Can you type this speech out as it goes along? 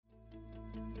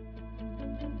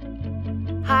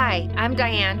Hi, I'm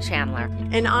Diane Chandler.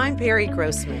 And I'm Perry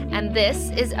Grossman. And this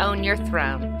is Own Your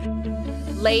Throne.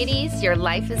 Ladies, your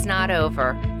life is not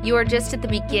over. You are just at the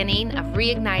beginning of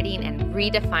reigniting and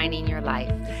redefining your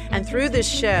life. And through this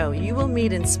show, you will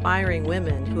meet inspiring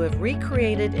women who have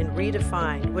recreated and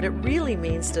redefined what it really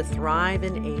means to thrive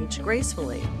and age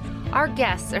gracefully. Our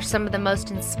guests are some of the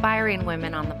most inspiring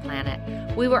women on the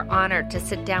planet. We were honored to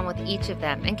sit down with each of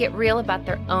them and get real about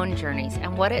their own journeys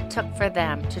and what it took for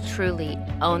them to truly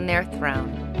own their throne.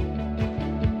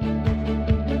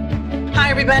 Hi,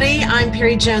 everybody. I'm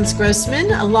Perry Jones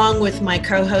Grossman, along with my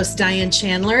co-host Diane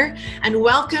Chandler, and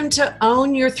welcome to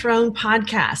Own Your Throne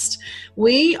podcast.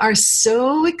 We are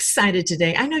so excited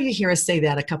today. I know you hear us say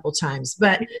that a couple times,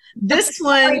 but this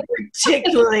one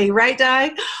particularly, right, Di?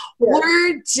 Yeah.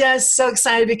 We're just so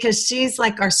excited because she's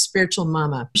like our spiritual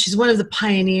mama. She's one of the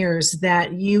pioneers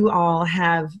that you all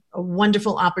have a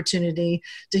wonderful opportunity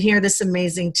to hear this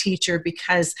amazing teacher,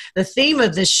 because the theme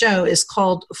of this show is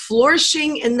called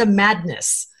Flourishing in the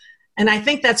Madness. And I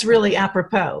think that's really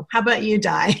apropos. How about you,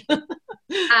 Di?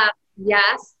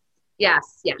 Yes.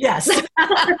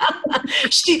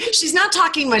 She's not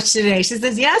talking much today. She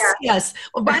says, yes.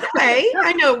 Well, by the way,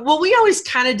 I know, we always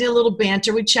kind of do a little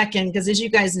banter. We check in because, as you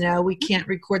guys know, we can't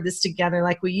record this together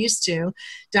like we used to.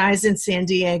 Di's in San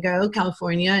Diego,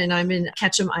 California, and I'm in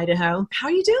Ketchum, Idaho. How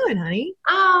are you doing, honey?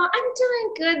 Oh, I'm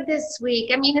doing good this week.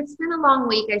 I mean, it's been a long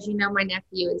week. As you know, my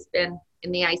nephew has been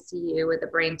in the ICU with a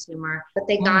brain tumor, but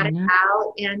they got it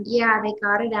out, and they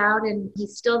got it out, and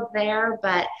he's still there,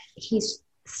 but he's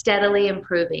steadily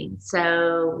improving.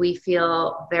 So we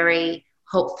feel very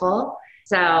hopeful.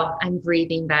 So I'm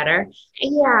breathing better.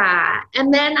 Yeah.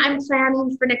 And then I'm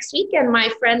planning for next weekend, my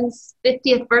friend's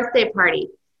 50th birthday party.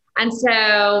 And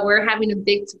so we're having a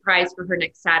big surprise for her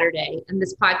next Saturday. And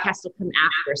this podcast will come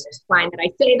after, so it's fine that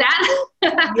I say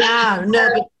that. Yeah,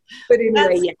 no, but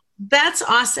anyway, That's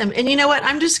awesome. And you know what?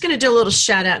 I'm just going to do a little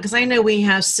shout out because I know we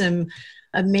have some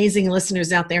amazing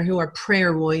listeners out there who are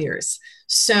prayer warriors.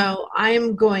 So I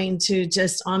am going to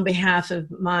just, on behalf of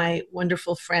my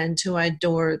wonderful friend who I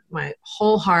adore my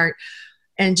whole heart,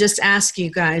 and just ask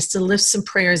you guys to lift some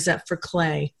prayers up for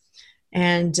Clay.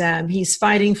 And he's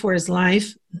fighting for his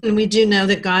life. And we do know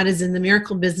that God is in the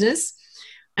miracle business.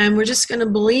 And we're just going to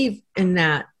believe in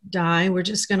that, Di. We're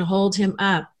just going to hold him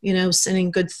up,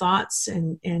 sending good thoughts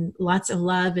and lots of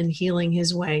love and healing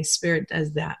his way. Spirit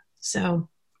does that. So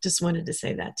just wanted to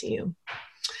say that to you.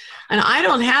 And I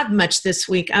don't have much this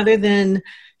week other than,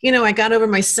 I got over,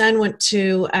 my son went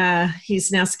to,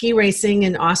 he's now ski racing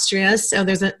in Austria. So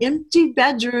there's an empty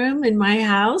bedroom in my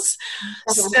house.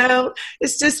 So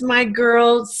it's just my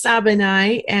girl, Saba, and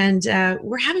I, and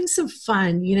we're having some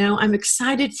fun. I'm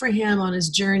excited for him on his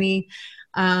journey.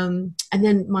 And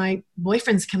then my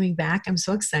boyfriend's coming back. I'm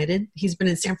so excited. He's been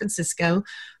in San Francisco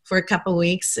for a couple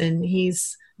weeks, and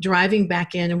he's driving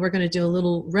back in, and we're going to do a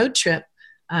little road trip.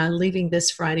 Leaving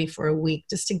this Friday for a week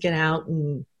just to get out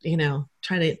and,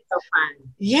 try to, so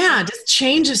fun. Yeah, just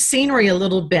change of scenery a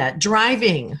little bit.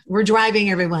 We're driving,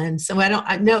 everyone. So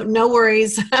no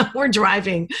worries. We're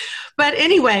driving. But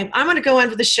anyway, I'm going to go on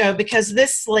with the show because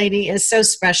this lady is so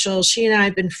special. She and I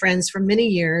have been friends for many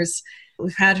years.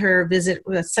 We've had her visit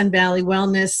with Sun Valley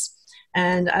Wellness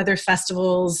and other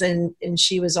festivals, and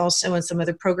she was also in some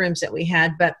other programs that we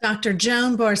had. But Dr.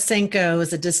 Joan Borysenko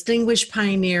is a distinguished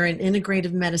pioneer in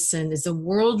integrative medicine, is a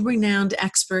world-renowned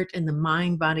expert in the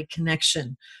mind-body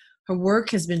connection. Her work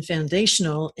has been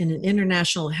foundational in an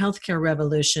international healthcare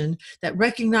revolution that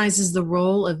recognizes the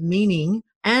role of meaning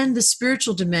and the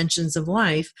spiritual dimensions of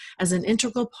life as an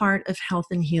integral part of health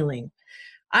and healing.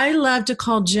 I love to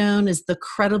call Joan as the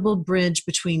credible bridge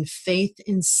between faith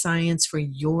and science for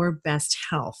your best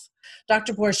health.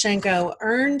 Dr. Borysenko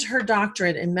earned her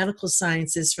doctorate in medical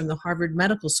sciences from the Harvard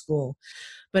Medical School,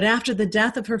 but after the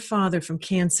death of her father from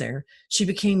cancer, she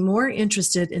became more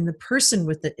interested in the person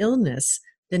with the illness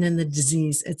than in the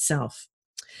disease itself.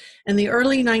 In the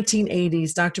early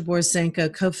 1980s, Dr.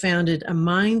 Borysenko co-founded a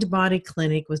mind-body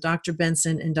clinic with Dr.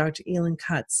 Benson and Dr. Elin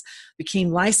Kutz,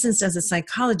 became licensed as a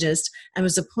psychologist, and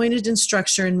was appointed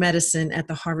instructor in medicine at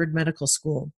the Harvard Medical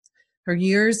School. Her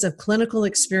years of clinical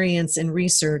experience and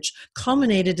research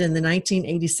culminated in the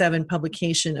 1987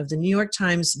 publication of the New York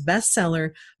Times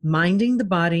bestseller, Minding the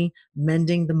Body,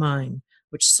 Mending the Mind,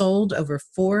 which sold over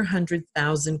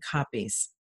 400,000 copies.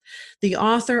 The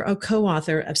author or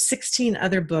co-author of 16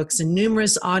 other books and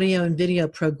numerous audio and video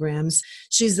programs,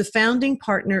 she's the founding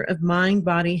partner of Mind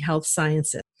Body Health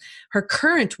Sciences. Her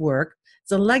current work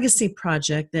is a legacy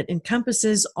project that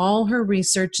encompasses all her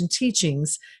research and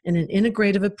teachings in an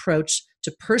integrative approach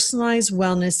to personalized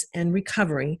wellness and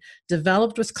recovery,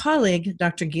 developed with colleague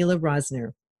Dr. Gila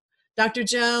Rosner. Dr.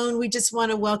 Joan, we just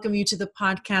want to welcome you to the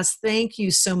podcast. Thank you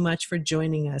so much for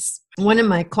joining us. One of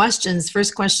my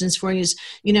first questions for you is,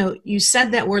 you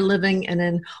said that we're living in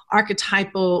an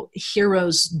archetypal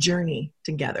hero's journey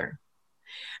together,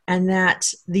 and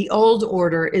that the old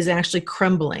order is actually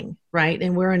crumbling, right?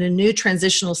 And we're in a new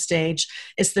transitional stage.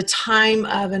 It's the time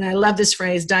of, and I love this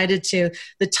phrase, Dida too,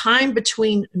 the time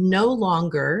between no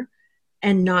longer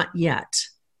and not yet.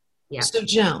 Yeah. So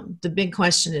Joan, the big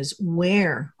question is,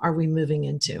 where are we moving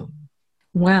into?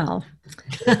 Well,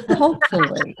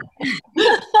 hopefully.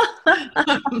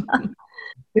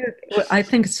 I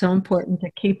think it's so important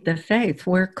to keep the faith.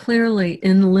 We're clearly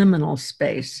in liminal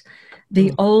space.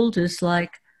 The old is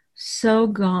like so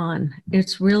gone.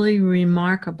 It's really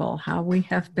remarkable how we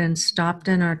have been stopped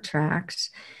in our tracks,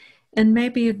 and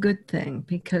maybe a good thing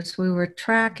because we were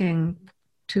tracking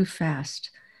too fast.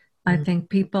 I think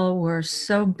people were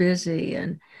so busy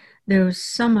and there was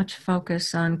so much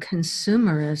focus on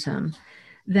consumerism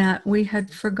that we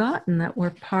had forgotten that we're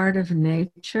part of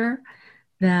nature,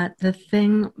 that the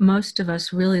thing most of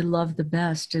us really love the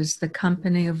best is the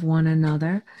company of one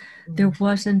another. There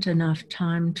wasn't enough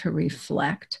time to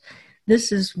reflect.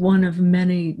 This is one of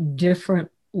many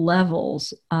different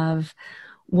levels of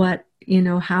what,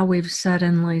 how we've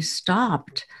suddenly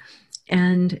stopped.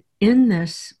 And in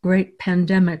this great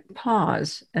pandemic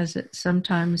pause, as it's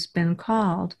sometimes been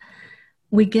called,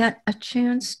 we get a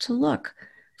chance to look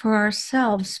for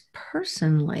ourselves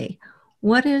personally.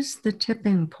 What is the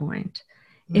tipping point?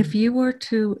 If you were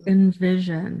to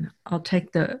envision, I'll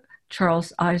take the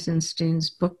Charles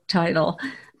Eisenstein's book title,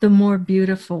 The More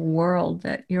Beautiful World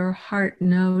That Your Heart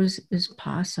Knows Is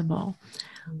Possible,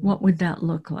 what would that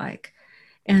look like?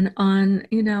 And on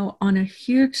a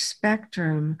huge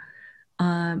spectrum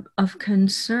of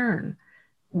concern,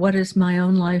 what is my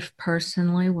own life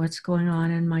personally? What's going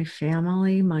on in my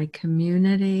family, my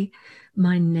community,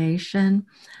 my nation?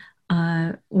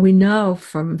 We know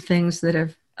from things that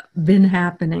have been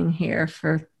happening here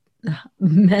for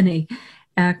many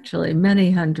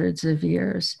hundreds of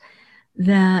years,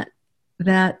 that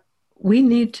we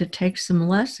need to take some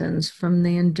lessons from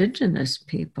the indigenous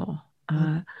people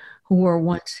who were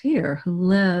once here, who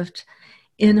lived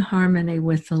in harmony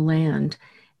with the land.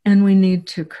 And we need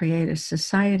to create a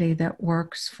society that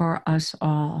works for us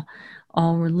all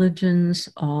religions,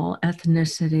 all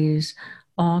ethnicities,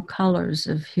 all colors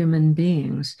of human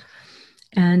beings.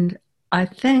 And I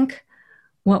think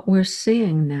what we're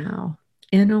seeing now,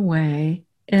 in a way,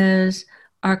 is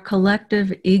our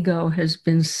collective ego has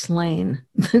been slain.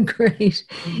 The great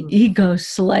ego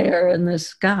slayer in the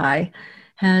sky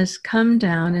has come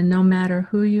down, and no matter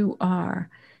who you are,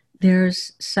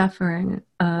 there's suffering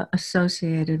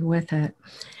associated with it.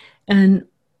 And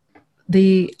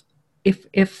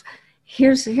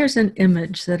here's an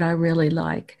image that I really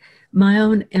like. My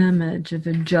own image of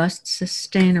a just,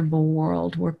 sustainable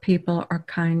world where people are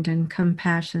kind and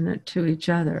compassionate to each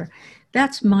other.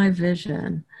 That's my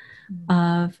vision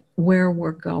of where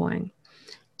we're going.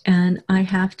 And I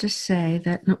have to say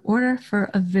that in order for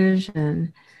a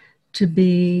vision to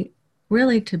be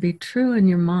true in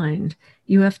your mind,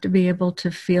 you have to be able to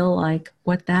feel like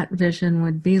what that vision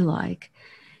would be like.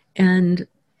 And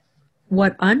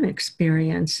what I'm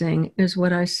experiencing is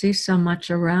what I see so much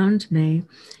around me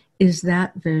is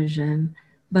that vision,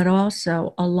 but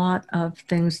also a lot of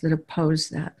things that oppose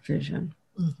that vision.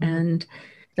 And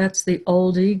that's the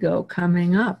old ego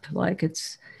coming up.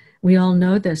 We all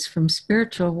know this from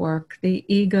spiritual work. The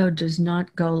ego does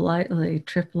not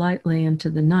trip lightly into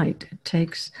the night. It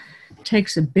takes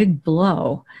a big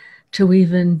blow to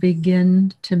even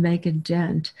begin to make a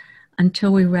dent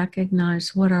until we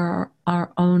recognize what are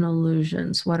our own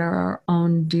illusions, what are our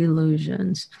own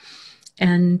delusions.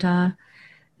 And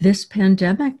this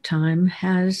pandemic time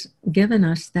has given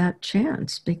us that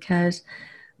chance because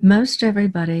most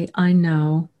everybody I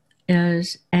know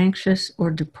is anxious or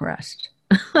depressed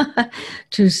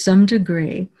to some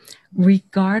degree,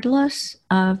 regardless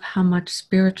of how much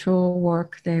spiritual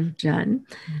work they've done,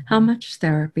 how much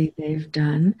therapy they've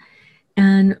done.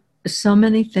 And so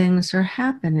many things are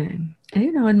happening.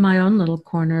 And, in my own little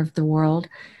corner of the world,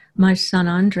 my son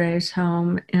Andre's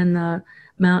home in the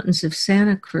mountains of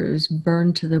Santa Cruz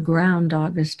burned to the ground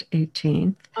August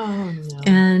 18th. Oh, no.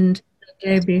 And the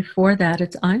day before that,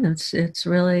 it's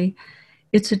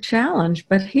a challenge,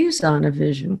 but he's on a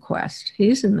vision quest.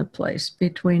 He's in the place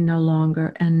between no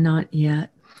longer and not yet.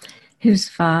 His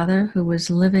father, who was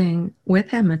living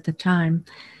with him at the time,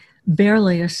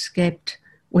 barely escaped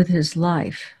with his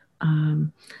life.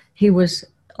 He was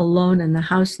alone in the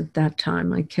house at that time.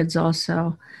 My kids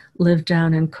also lived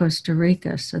down in Costa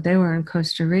Rica, so they were in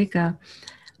Costa Rica.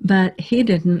 But he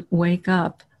didn't wake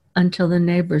up until the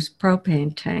neighbor's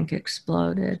propane tank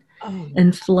exploded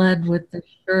and fled with the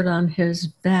shirt on his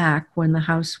back when the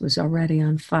house was already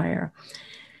on fire.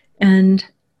 And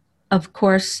of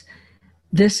course,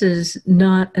 this is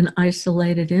not an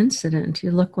isolated incident.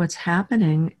 You look what's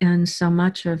happening in so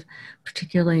much of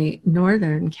particularly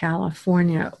Northern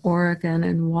California, Oregon,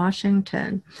 and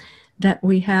Washington, that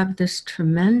we have this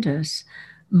tremendous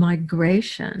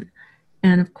migration.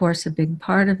 And of course, a big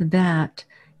part of that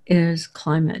is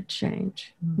climate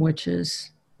change, which is,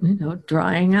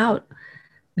 drying out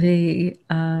the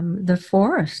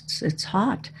forests. It's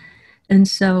hot. And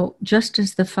so just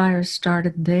as the fire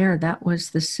started there, that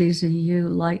was the CZU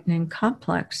Lightning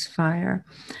Complex fire.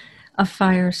 A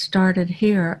fire started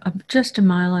here just a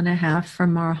mile and a half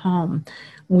from our home.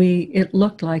 It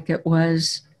looked like it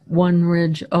was one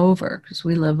ridge over, because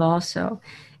we live also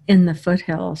in the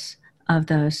foothills of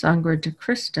the Sangre de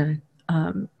Cristo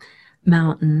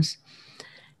mountains.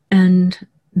 And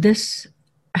this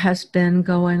has been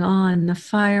going on. The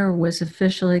fire was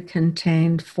officially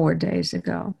contained 4 days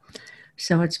ago.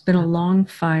 So it's been a long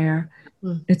fire.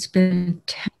 It's been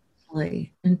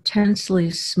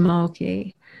intensely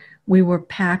smoky. We were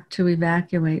packed to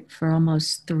evacuate for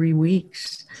almost 3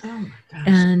 weeks. Oh my gosh.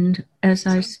 And as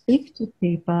I speak to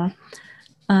people,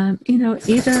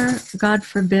 either, God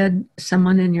forbid,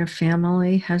 someone in your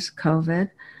family has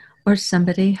COVID, or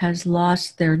somebody has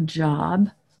lost their job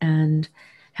and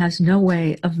has no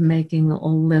way of making a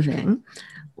living,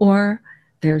 or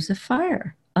there's a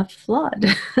fire, a flood.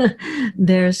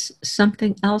 There's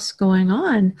something else going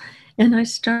on. And I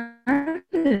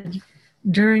started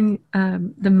during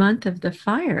the month of the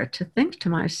fire to think to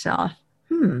myself,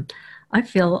 I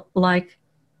feel like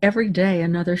every day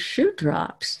another shoe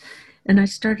drops. And I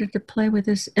started to play with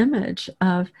this image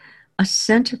of a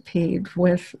centipede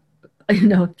with,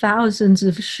 thousands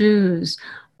of shoes,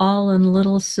 all in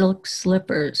little silk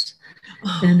slippers.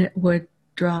 And it would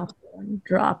drop one,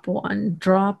 drop one,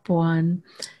 drop one.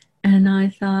 And I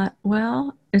thought,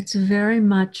 well, it's very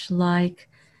much like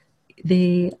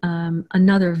the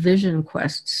another Vision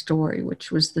Quest story,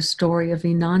 which was the story of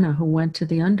Inanna, who went to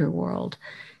the underworld.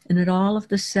 And at all of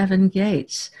the 7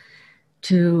 gates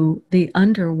to the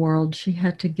underworld, she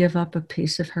had to give up a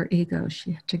piece of her ego.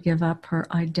 She had to give up her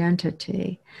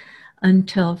identity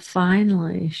until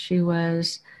finally she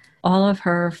was, all of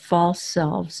her false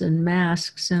selves and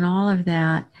masks and all of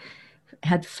that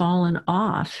had fallen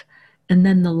off. And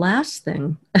then the last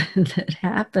thing that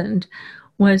happened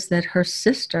was that her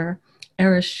sister,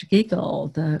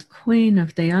 Ereshkigal, the queen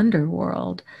of the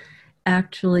underworld,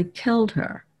 actually killed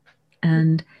her.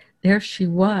 And there she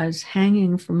was,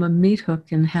 hanging from a meat hook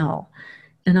in hell.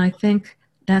 And I think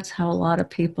that's how a lot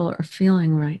of people are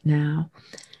feeling right now.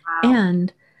 Wow.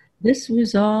 And this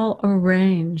was all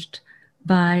arranged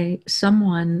by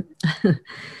someone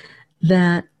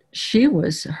that she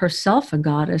was herself a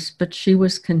goddess, but she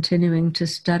was continuing to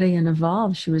study and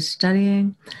evolve. She was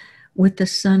studying with the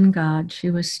sun god.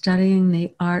 She was studying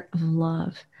the art of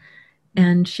love.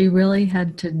 And she really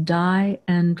had to die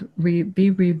and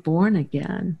be reborn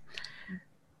again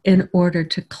in order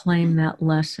to claim that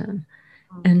lesson.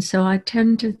 And so I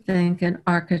tend to think in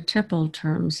archetypal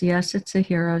terms. Yes, it's a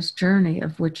hero's journey,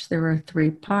 of which there are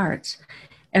 3 parts.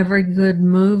 Every good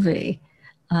movie,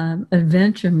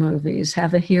 adventure movies,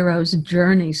 have a hero's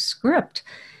journey script.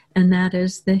 And that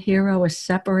is, the hero is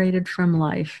separated from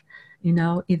life.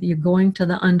 Either you're going to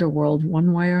the underworld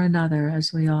one way or another,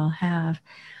 as we all have.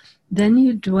 Then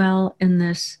you dwell in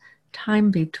this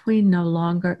time between no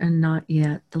longer and not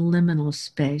yet, the liminal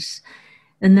space.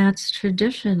 And that's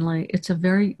traditionally,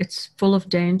 it's full of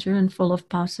danger and full of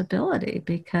possibility,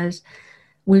 because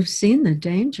we've seen the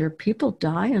danger. People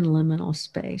die in liminal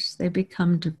space. They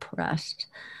become depressed.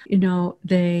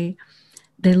 They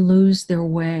lose their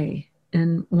way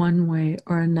in one way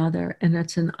or another. And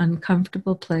it's an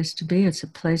uncomfortable place to be. It's a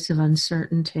place of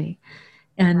uncertainty.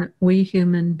 And we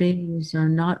human beings are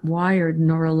not wired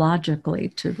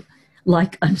neurologically to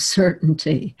like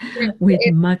uncertainty.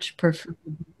 We'd much prefer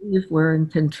to believe we're in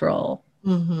control.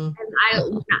 Mm-hmm.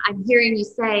 And I'm hearing you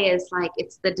say is like,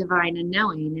 it's the divine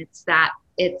unknowing. It's that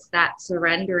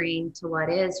surrendering to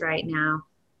what is right now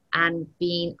and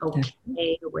being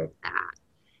okay with that.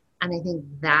 And I think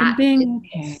that and being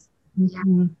okay.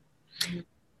 Mm-hmm.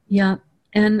 Yeah.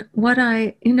 And what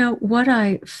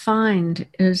I find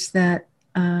is that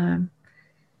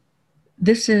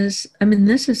this is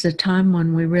a time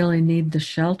when we really need the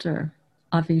shelter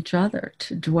of each other,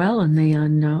 to dwell in the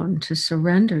unknown, to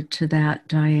surrender to that,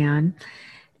 Diane.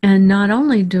 And not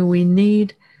only do we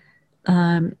need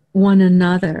one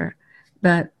another,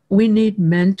 but we need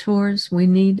mentors, we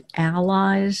need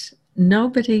allies.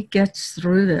 Nobody gets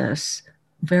through this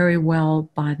very well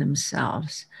by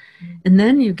themselves. And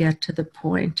then you get to the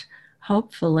point,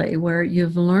 hopefully, where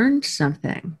you've learned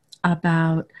something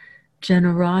about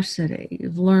generosity.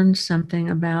 You've learned something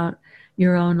about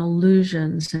your own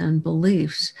illusions and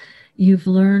beliefs. You've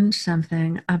learned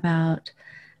something about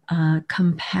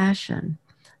compassion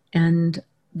and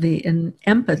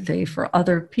empathy for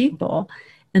other people.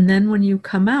 And then when you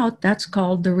come out, that's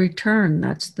called the return.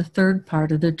 That's the third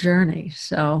part of the journey.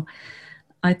 So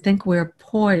I think we're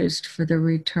poised for the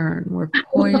return. We're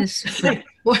poised for...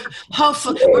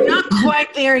 Hopefully, we're not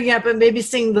quite there yet, but maybe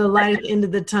seeing the light at the end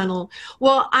of the tunnel.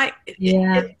 Well, a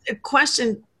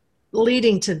question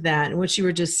leading to that, and what you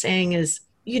were just saying is,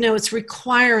 it's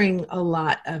requiring a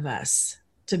lot of us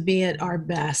to be at our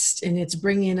best, and it's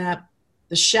bringing up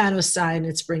the shadow side, and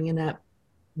it's bringing up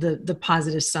the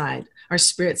positive side, our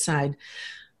spirit side.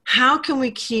 How can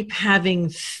we keep having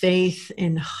faith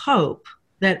and hope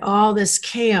that all this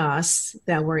chaos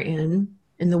that we're in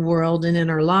the world and in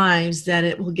our lives, that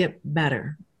it will get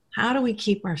better? How do we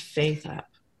keep our faith up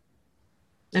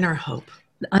and our hope?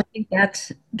 I think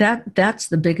that's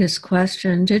the biggest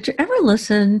question. Did you ever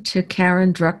listen to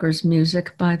Karen Drucker's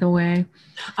music, by the way?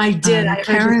 I did. I heard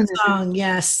Karen, the song.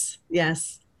 Yes.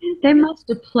 They must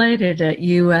have played it at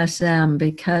USM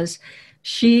because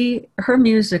her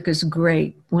music is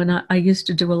great. When I used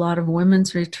to do a lot of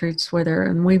women's retreats with her,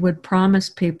 and we would promise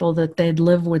people that they'd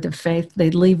leave with a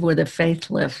faith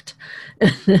lift.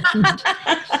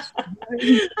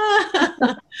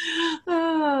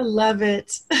 Oh, love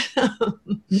it.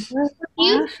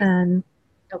 Often,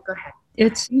 go ahead.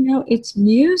 It's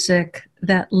music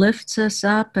that lifts us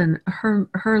up, and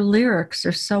her lyrics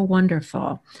are so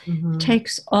wonderful. Mm-hmm.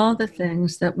 Takes all the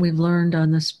things that we've learned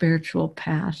on the spiritual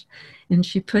path, and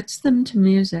she puts them to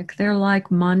music. They're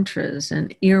like mantras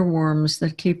and earworms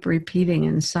that keep repeating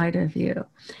inside of you.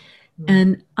 Mm-hmm.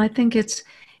 And I think it's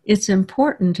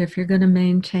important, if you're going to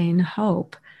maintain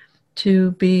hope,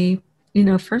 to be,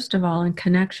 first of all, in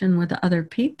connection with other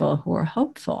people who are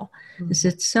hopeful. Because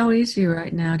it's so easy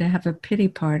right now to have a pity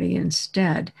party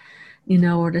instead,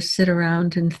 or to sit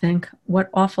around and think, what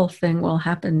awful thing will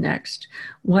happen next?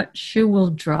 What shoe will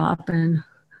drop, and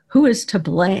who is to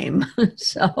blame?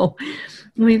 So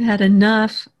we've had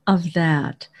enough of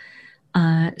that.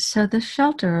 So the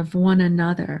shelter of one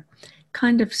another,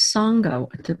 kind of Sangha,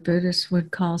 what the Buddhists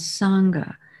would call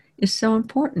Sangha, is so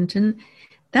important. And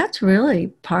that's really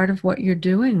part of what you're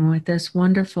doing with this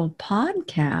wonderful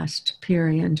podcast,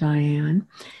 Piri and Diane,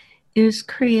 is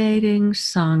creating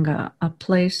Sangha, a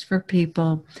place for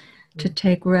people to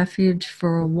take refuge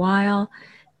for a while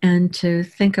and to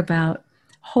think about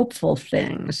hopeful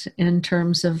things in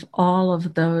terms of all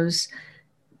of those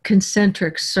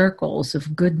concentric circles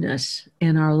of goodness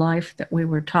in our life that we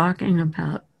were talking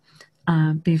about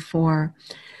before.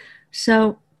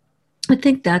 So I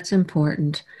think that's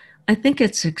important. I think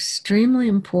it's extremely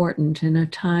important in a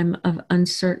time of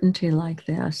uncertainty like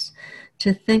this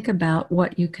to think about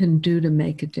what you can do to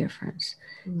make a difference.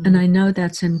 Mm-hmm. And I know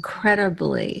that's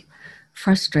incredibly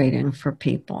frustrating for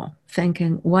people,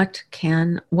 thinking, what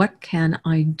can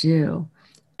I do?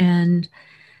 And,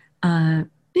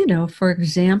 for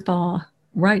example,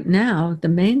 right now, the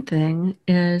main thing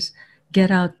is get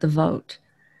out the vote.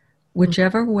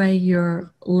 Whichever way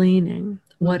you're leaning,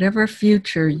 whatever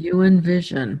future you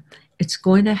envision, it's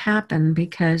going to happen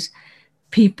because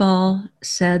people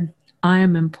said, I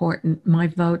am important, my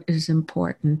vote is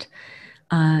important,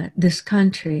 this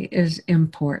country is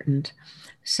important.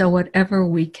 So whatever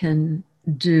we can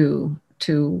do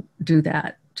to do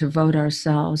that, to vote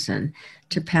ourselves and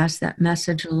to pass that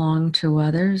message along to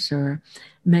others or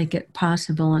make it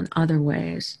possible in other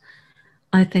ways.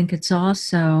 I think it's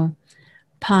also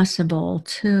possible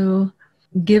to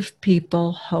give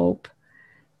people hope.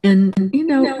 And,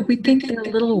 we think they're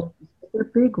little, they're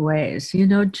big ways,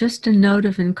 just a note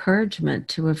of encouragement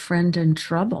to a friend in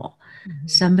trouble. Mm-hmm.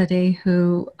 Somebody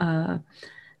who,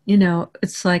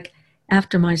 it's like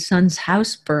after my son's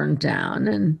house burned down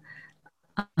and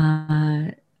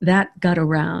that got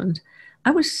around,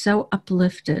 I was so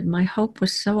uplifted. My hope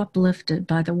was so uplifted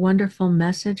by the wonderful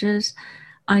messages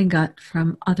I got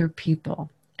from other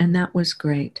people. And that was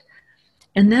great.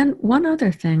 And then one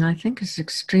other thing I think is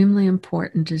extremely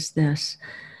important is this.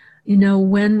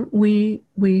 When we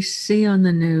see on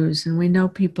the news, and we know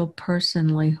people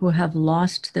personally who have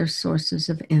lost their sources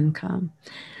of income,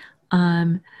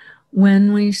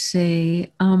 when we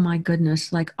see, oh my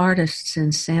goodness, like artists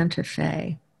in Santa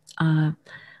Fe,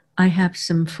 I have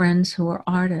some friends who are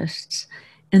artists,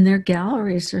 and their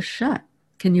galleries are shut.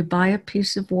 Can you buy a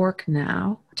piece of work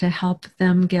now to help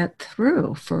them get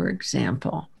through, for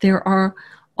example? There are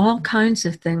all kinds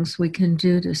of things we can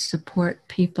do to support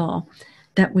people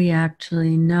that we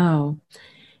actually know.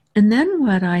 And then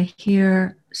what I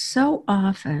hear so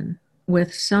often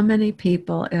with so many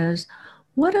people is,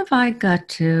 what have I got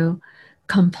to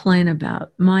complain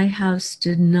about? My house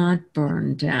did not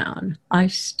burn down. I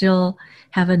still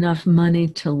have enough money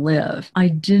to live. I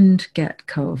didn't get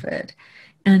COVID.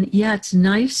 And yeah, it's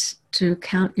nice to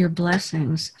count your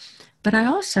blessings, but I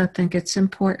also think it's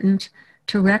important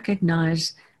to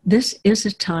recognize this is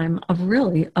a time of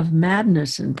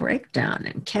madness and breakdown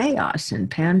and chaos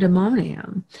and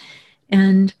pandemonium.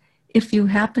 And if you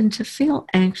happen to feel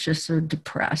anxious or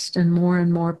depressed, and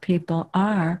more people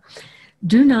are,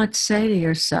 do not say to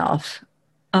yourself,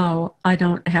 oh, I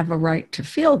don't have a right to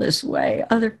feel this way.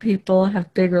 Other people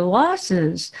have bigger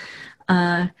losses.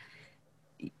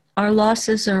 Our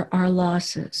losses are our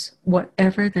losses,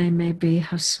 whatever they may be,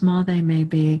 how small they may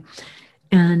be.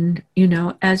 And,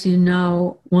 as you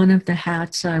know, one of the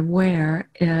hats I wear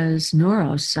is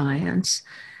neuroscience.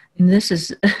 And this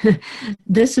is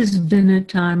this has been a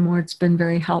time where it's been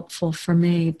very helpful for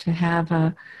me to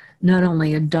have not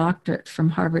only a doctorate from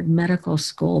Harvard Medical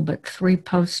School, but 3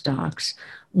 postdocs,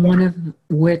 one of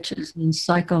which is in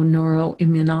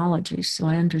psychoneuroimmunology. So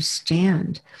I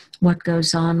understand what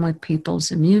goes on with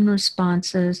people's immune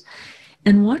responses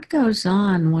and what goes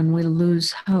on when we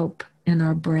lose hope in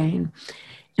our brain.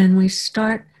 And we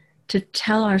start to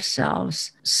tell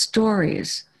ourselves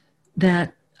stories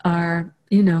that are,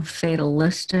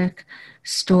 fatalistic,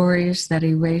 stories that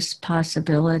erase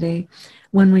possibility.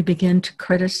 When we begin to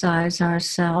criticize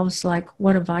ourselves, like,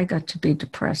 what have I got to be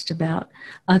depressed about?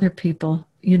 Other people,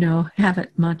 have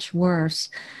it much worse.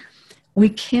 We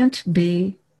can't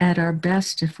be at our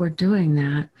best if we're doing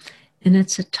that. And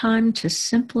it's a time to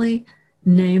simply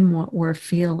name what we're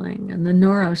feeling. And the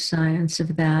neuroscience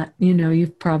of that,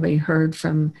 you've probably heard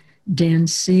from Dan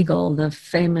Siegel, the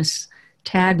famous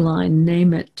tagline,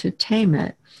 name it to tame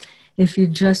it. If you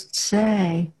just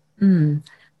say,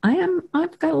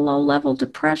 I've got a low-level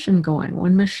depression going.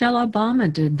 When Michelle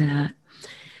Obama did that,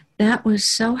 that was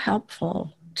so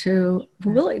helpful to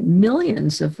really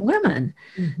millions of women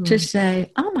to say,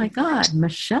 oh my God,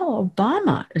 Michelle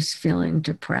Obama is feeling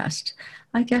depressed.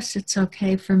 I guess it's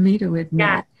okay for me to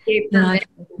admit that I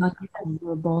feel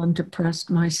vulnerable and depressed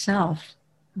myself.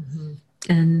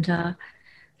 And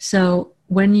so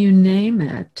when you name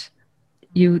it,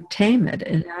 you tame it.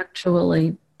 It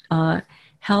actually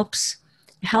helps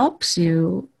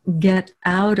you get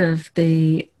out of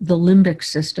the limbic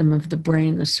system of the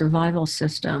brain, the survival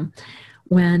system,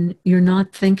 when you're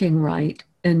not thinking right.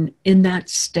 And in that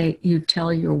state, you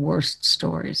tell your worst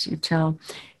stories. You tell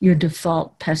your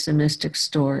default pessimistic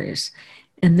stories.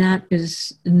 And that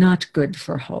is not good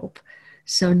for hope.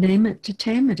 So name it to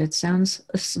tame it. It sounds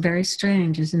very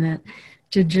strange, isn't it?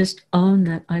 To just own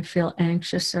that I feel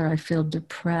anxious or I feel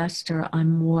depressed or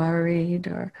I'm worried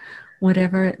or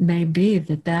whatever it may be,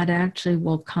 that actually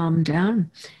will calm down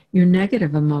your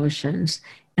negative emotions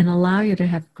and allow you to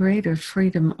have greater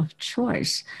freedom of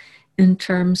choice in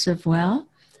terms of, well,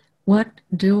 what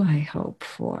do I hope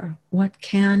for? What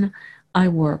can I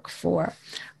work for?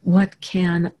 What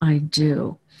can I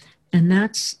do? And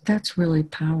that's really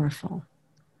powerful.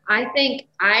 I think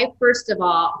I, first of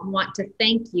all, want to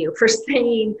thank you for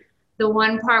saying the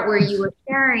one part where you were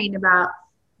sharing about,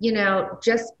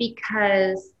 just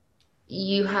because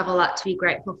you have a lot to be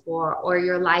grateful for or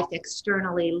your life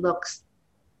externally looks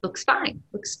fine,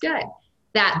 looks good.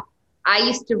 That I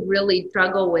used to really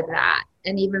struggle with that.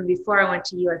 And even before I went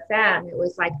to UFM, it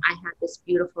was like I had this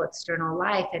beautiful external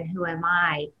life, and who am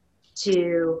I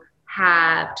to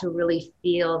have to really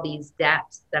feel these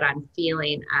depths that I'm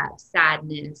feeling of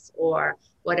sadness or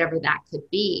whatever that could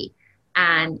be.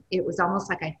 And it was almost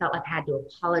like I felt like I had to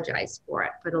apologize for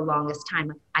it for the longest time.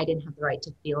 Like I didn't have the right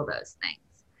to feel those things.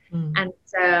 And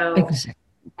so, exactly.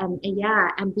 and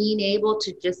being able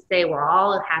to just say, we're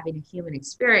all having a human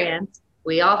experience.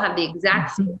 We all have the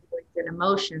exact same feelings and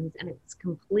emotions, and it's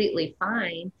completely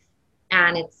fine.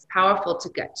 And it's powerful to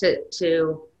get to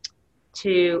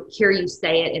hear you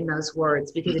say it in those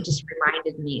words, because it just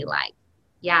reminded me, like,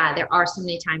 yeah, there are so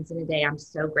many times in a day I'm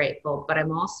so grateful, but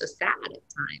I'm also sad at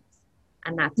times.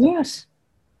 And that's yes.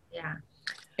 Yeah.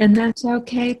 And that's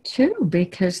okay too,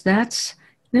 because that's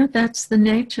the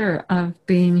nature of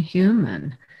being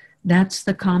human. That's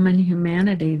the common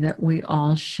humanity that we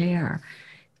all share.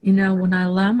 When I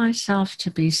allow myself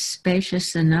to be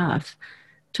spacious enough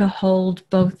to hold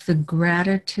both the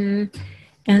gratitude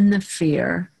and the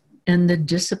fear and the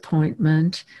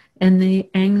disappointment and the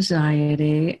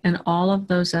anxiety and all of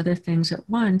those other things at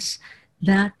once,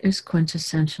 that is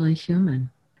quintessentially human.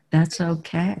 That's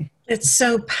okay. It's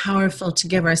so powerful to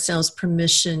give ourselves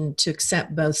permission to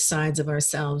accept both sides of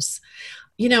ourselves.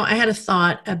 You know, I had a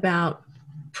thought about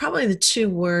probably the two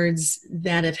words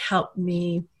that have helped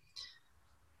me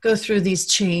go through these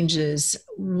changes.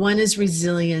 One is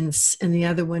resilience, and the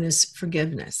other one is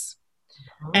forgiveness.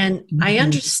 And I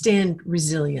understand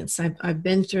resilience. I've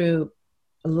been through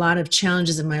a lot of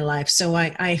challenges in my life, so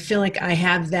I feel like I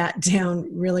have that down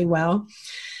really well.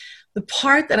 The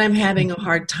part that I'm having a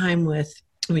hard time with,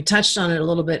 and we touched on it a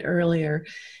little bit earlier,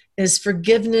 is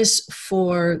forgiveness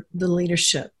for the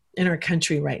leadership in our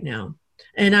country right now.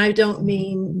 And I don't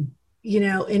mean, you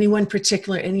know, anyone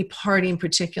particular, any party in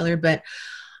particular, but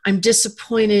I'm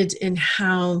disappointed in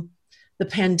how the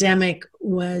pandemic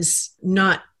was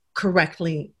not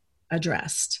correctly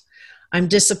addressed. I'm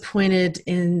disappointed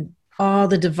in all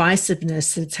the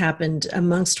divisiveness that's happened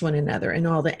amongst one another, and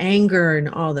all the anger and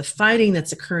all the fighting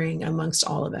that's occurring amongst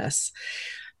all of us.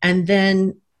 And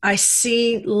then I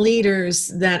see leaders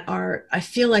that are, I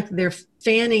feel like they're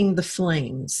fanning the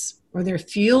flames, or they're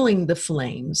fueling the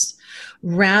flames,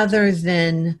 rather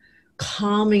than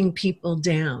calming people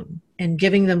down and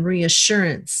giving them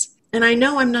reassurance. And I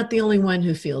know I'm not the only one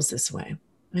who feels this way.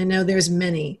 I know there's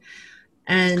many.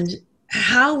 And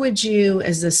how would you,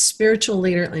 as a spiritual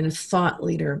leader and a thought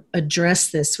leader, address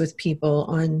this with people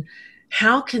on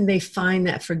how can they find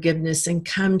that forgiveness and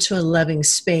come to a loving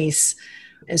space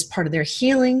as part of their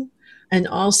healing, and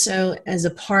also as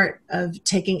a part of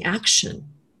taking action?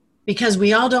 Because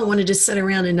we all don't want to just sit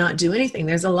around and not do anything.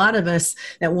 There's a lot of us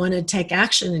that want to take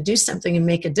action and do something and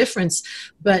make a difference,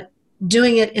 but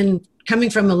doing it in coming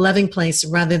from a loving place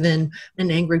rather than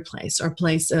an angry place or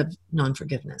place of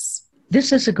non-forgiveness.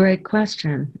 This is a great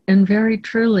question. And very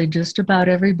truly, just about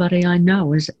everybody I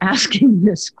know is asking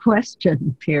this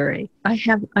question, Piri. I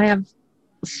have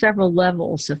several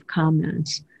levels of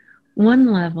comments.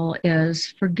 One level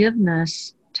is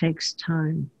forgiveness takes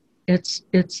time. It's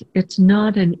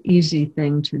not an easy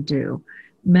thing to do.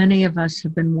 Many of us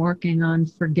have been working on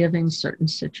forgiving certain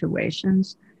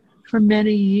situations for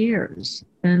many years.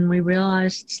 And we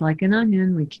realize it's like an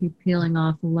onion. We keep peeling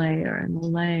off a layer and a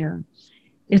layer.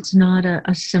 It's not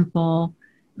a simple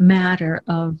matter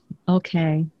of,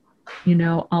 okay, you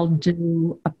know, I'll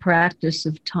do a practice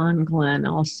of Tonglen.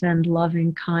 I'll send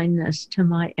loving kindness to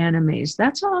my enemies.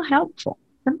 That's all helpful.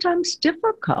 Sometimes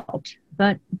difficult,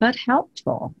 but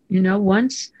helpful. You know,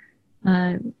 once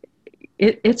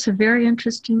it's a very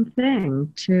interesting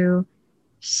thing to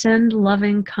send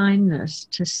loving kindness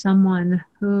to someone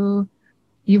who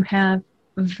you have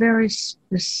very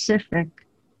specific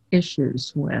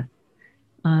issues with.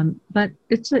 But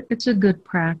it's a good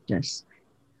practice.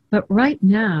 But right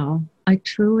now, I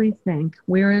truly think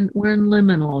we're in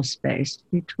liminal space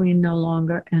between no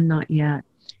longer and not yet.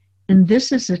 And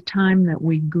this is a time that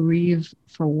we grieve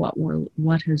for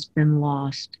what has been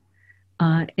lost.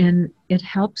 And it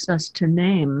helps us to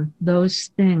name those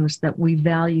things that we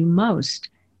value most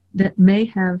that may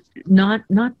have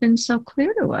not been so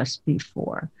clear to us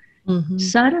before. Mm-hmm.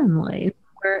 Suddenly,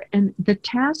 and the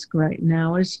task right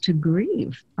now is to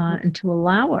grieve and to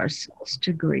allow ourselves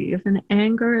to grieve. And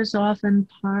anger is often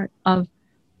part of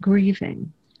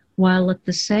grieving. While at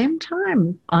the same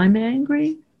time, I'm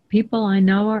angry, people I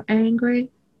know are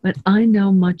angry, but I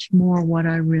know much more what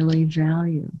I really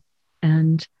value.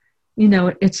 And, you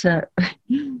know,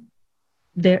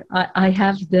 I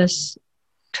have this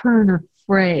turn of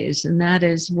phrase, and that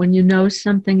is when you know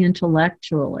something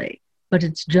intellectually, but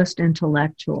it's just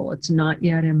intellectual. It's not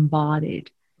yet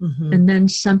embodied. Mm-hmm. And then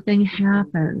something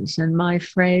happens. And my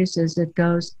phrase is it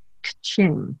goes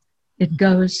ka-ching. It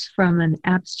goes from an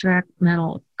abstract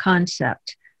mental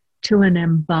concept to an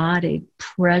embodied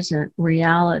present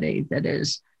reality that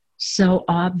is so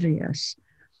obvious.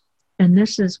 And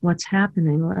this is what's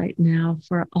happening right now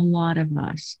for a lot of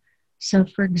us. So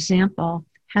for example,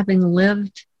 having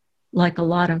lived like a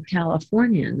lot of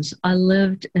Californians, I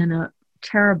lived in a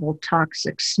terrible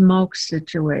toxic smoke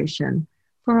situation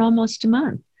for almost a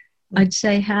month. I'd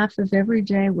say half of every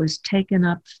day was taken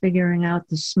up figuring out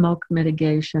the smoke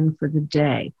mitigation for the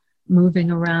day,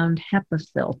 moving around HEPA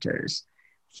filters,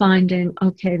 finding,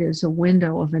 okay, there's a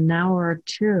window of an hour or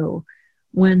two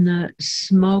when the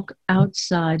smoke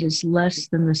outside is less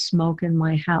than the smoke in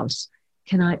my house.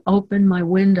 Can I open my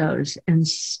windows and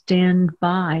stand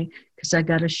by? Because I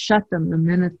got to shut them the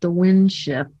minute the wind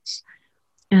shifts.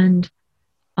 And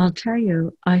I'll tell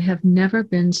you, I have never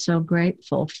been so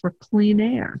grateful for clean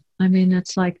air. I mean,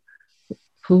 it's like,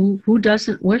 who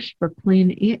doesn't wish for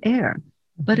clean air?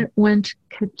 But it went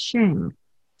ka-ching.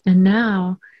 And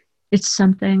now it's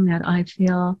something that I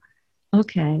feel,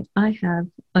 okay, I have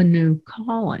a new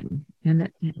calling,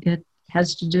 and it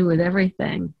has to do with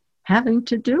everything having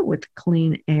to do with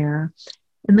clean air.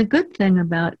 And the good thing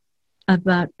about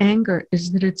anger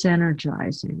is that it's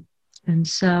energizing. And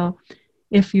so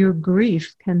if your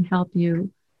grief can help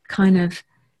you kind of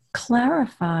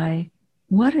clarify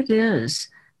what it is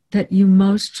that you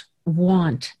most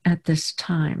want at this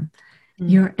time,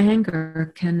 your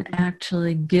anger can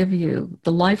actually give you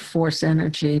the life force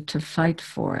energy to fight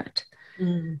for it.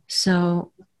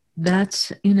 So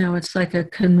that's, it's like a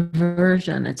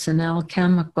conversion. It's an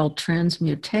alchemical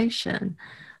transmutation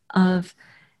of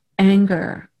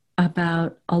anger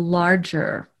about a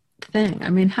larger thing. I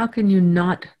mean, how can you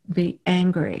not be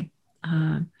angry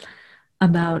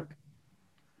about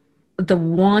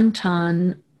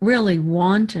the really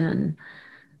wanton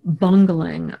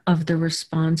bungling of the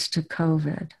response to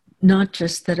COVID? Not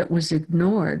just that it was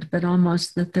ignored, but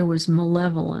almost that there was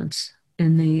malevolence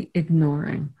in the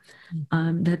ignoring,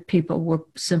 that people were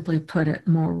simply put at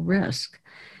more risk.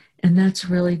 And that's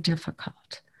really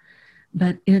difficult.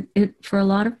 But it for a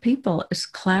lot of people is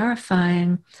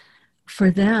clarifying for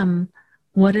them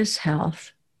what is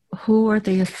health, who are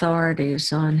the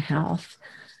authorities on health,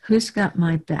 who's got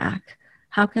my back,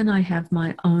 how can I have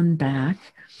my own back,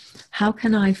 how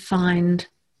can I find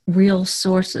real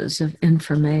sources of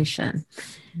information?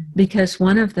 Because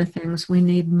one of the things we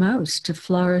need most to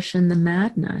flourish in the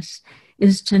madness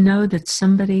is to know that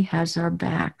somebody has our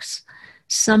backs.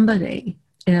 Somebody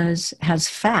has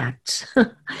facts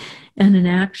and an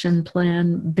action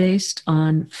plan based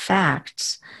on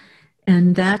facts.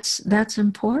 And that's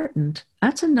important.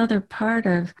 That's another part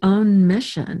of own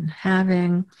mission,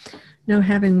 having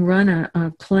run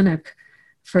a clinic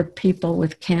for people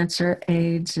with cancer,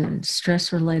 AIDS, and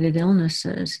stress-related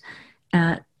illnesses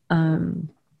at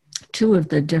two of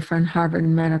the different Harvard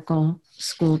Medical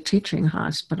School teaching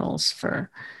hospitals for,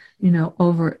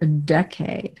 over a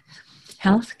decade.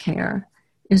 Healthcare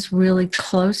is really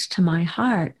close to my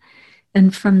heart.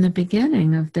 And from the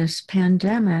beginning of this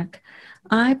pandemic,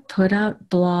 I put out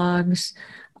blogs,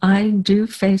 I do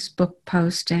Facebook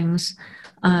postings,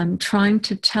 trying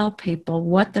to tell people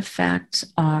what the facts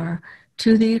are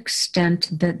to the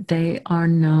extent that they are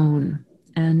known.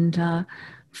 And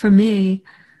for me,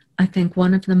 I think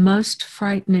one of the most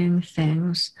frightening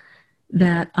things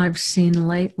that I've seen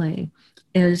lately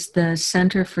is the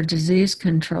Center for Disease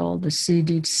Control, the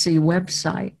CDC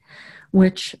website,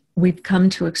 which we've come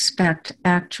to expect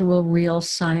actual real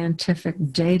scientific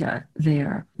data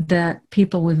there, that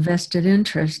people with vested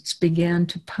interests began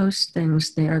to post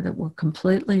things there that were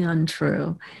completely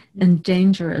untrue and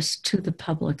dangerous to the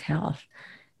public health.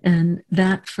 And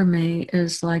that for me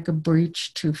is like a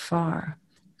breach too far.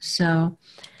 So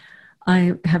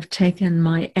I have taken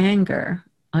my anger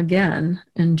again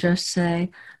and just say,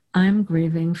 I'm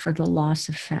grieving for the loss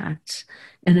of facts.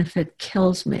 And if it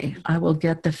kills me, I will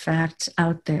get the facts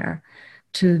out there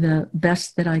to the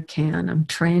best that I can. I'm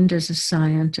trained as a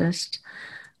scientist.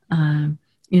 I'm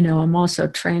also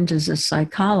trained as a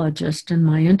psychologist, and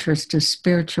my interest is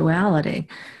spirituality.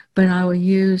 But I will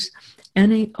use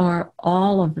any or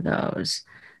all of those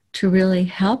to really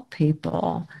help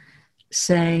people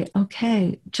say,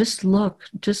 okay, just look,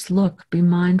 be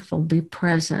mindful, be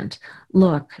present.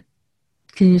 Look,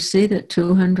 can you see that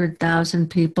 200,000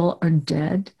 people are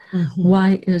dead? Mm-hmm.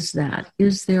 Why is that?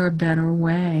 Is there a better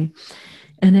way?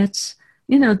 And it's,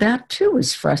 that too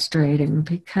is frustrating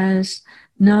because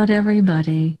not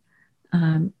everybody,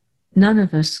 none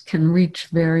of us can reach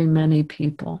very many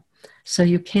people. So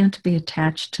you can't be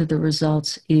attached to the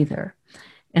results either.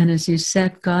 And as you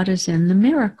said, God is in the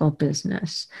miracle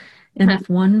business. And if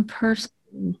one person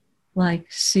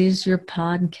sees your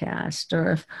podcast,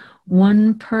 or if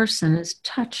one person is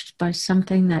touched by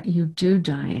something that you do,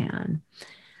 Diane,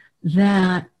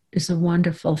 that is a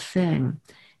wonderful thing.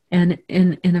 And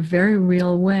in a very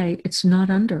real way, it's not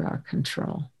under our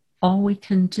control. All we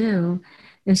can do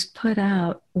is put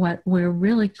out what we're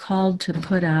really called to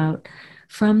put out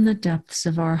from the depths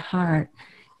of our heart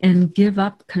and give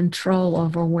up control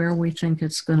over where we think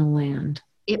it's going to land.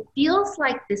 It feels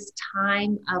like this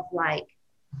time of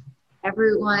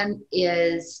everyone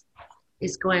is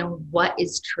going, what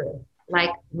is true?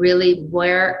 Really,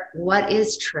 what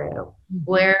is true?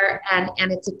 Where, and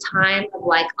it's a time of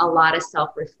a lot of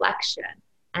self-reflection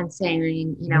and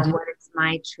saying, what is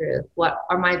my truth? What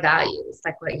are my values?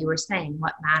 Like what you were saying,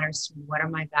 what matters to me? What are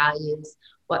my values?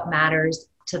 What matters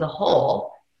to the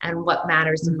whole? And what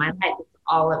matters in my life?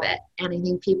 All of it. And I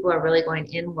think people are really going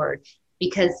inward.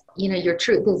 because, you know, your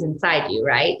truth is inside you,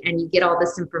 right? And you get all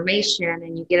this information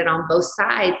and you get it on both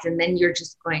sides. And then you're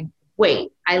just going,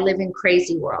 wait, I live in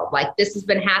crazy world. Like this has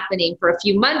been happening for a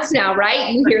few months now,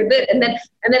 right? You hear that. And then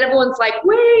everyone's like,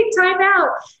 wait, time out.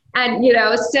 And, you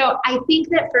know, so I think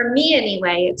that for me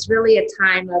anyway, it's really a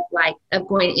time of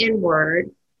going inward.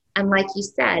 And like you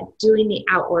said, doing the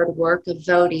outward work of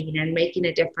voting and making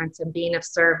a difference and being of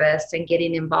service and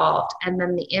getting involved. And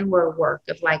then the inward work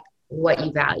of like what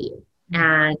you value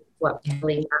and what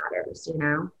really matters, you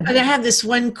know? But I have this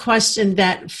one question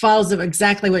that follows up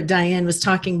exactly what Diane was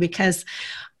talking, because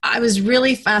I was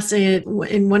really fascinated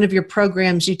in one of your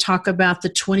programs. You talk about the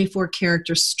 24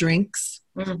 character strengths,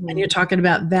 and you're talking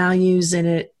about values, and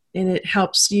it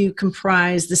helps you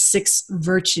comprise the 6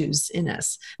 virtues in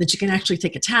us, that you can actually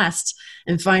take a test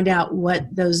and find out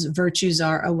what those virtues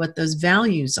are or what those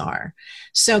values are.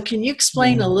 So can you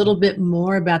explain a little bit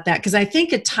more about that? Because I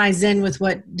think it ties in with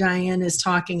what Diane is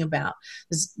talking about.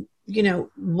 Is, you know,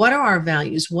 what are our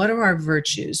values? What are our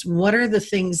virtues? What are the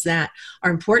things that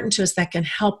are important to us that can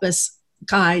help us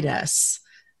guide us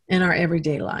in our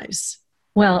everyday lives?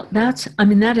 Well,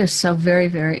 that is so very,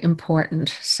 very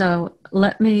important. So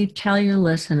let me tell your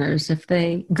listeners, if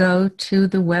they go to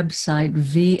the website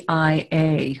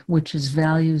VIA, which is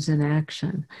Values in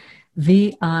Action,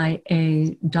 VIA.org,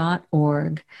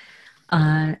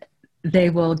 they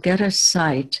will get a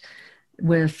site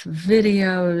with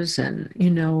videos and, you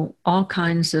know, all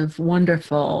kinds of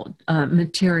wonderful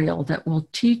material that will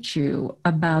teach you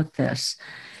about this.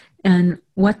 And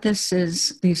what this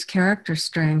is, these character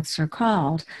strengths are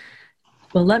called.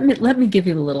 Well, let me give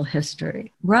you a little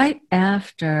history. Right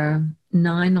after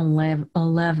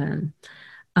 9/11,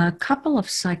 a couple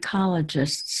of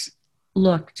psychologists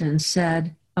looked and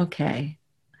said, okay,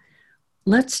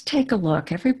 let's take a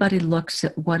look. Everybody looks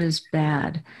at what is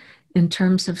bad in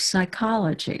terms of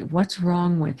psychology. What's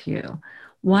wrong with you?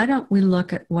 Why don't we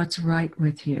look at what's right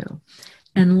with you?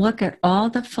 And look at all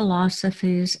the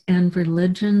philosophies and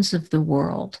religions of the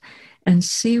world and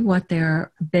see what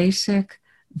their basic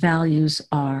values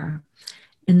are.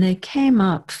 And they came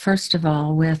up, first of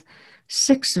all, with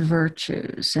 6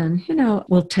 virtues. And, you know,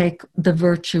 we'll take the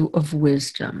virtue of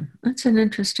wisdom. That's an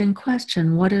interesting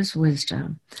question. What is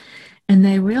wisdom? And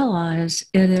they realize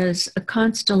it is a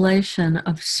constellation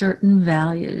of certain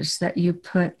values that you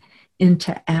put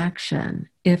into action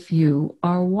if you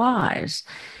are wise.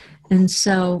 And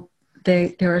so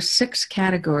there are 6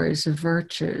 categories of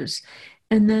virtues,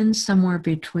 and then somewhere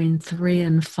between 3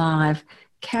 and 5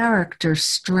 character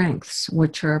strengths,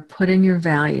 which are putting your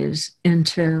values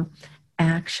into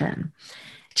action.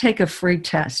 Take a free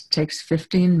test, it takes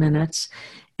 15 minutes,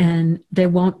 and they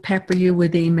won't pepper you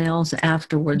with emails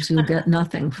afterwards. You'll get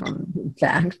nothing from them. In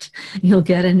fact, you'll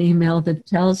get an email that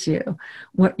tells you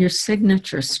what your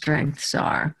signature strengths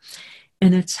are.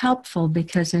 And it's helpful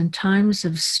because in times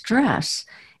of stress,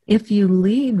 if you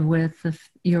lead with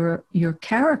your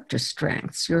character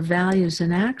strengths, your values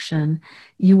in action,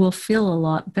 you will feel a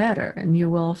lot better and you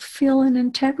will feel in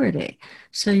integrity.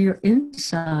 So your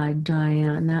inside,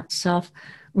 Diane, that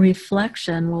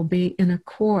self-reflection will be in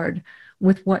accord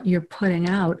with what you're putting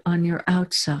out on your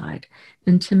outside.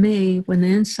 And to me, when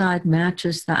the inside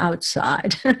matches the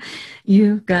outside,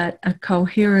 you've got a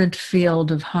coherent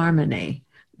field of harmony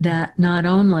that not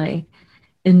only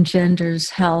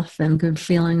engenders health and good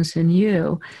feelings in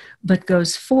you, but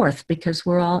goes forth because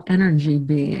we're all energy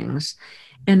beings.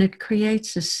 And it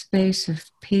creates a space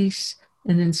of peace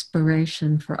and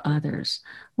inspiration for others,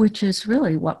 which is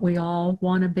really what we all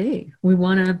want to be. We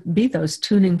want to be those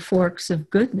tuning forks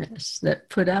of goodness that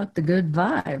put out the good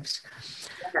vibes.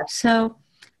 So,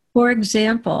 for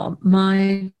example,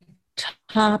 my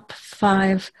top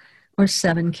 5 or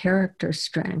 7 character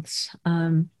strengths.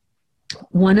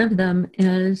 One of them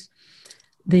is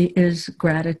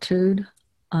gratitude.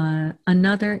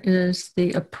 Another is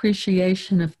the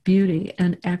appreciation of beauty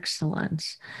and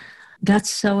excellence. That's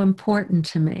so important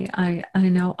to me. I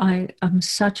know I'm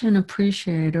such an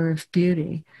appreciator of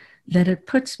beauty that it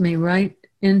puts me right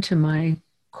into my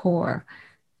core,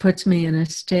 puts me in a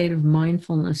state of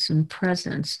mindfulness and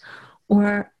presence,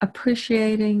 or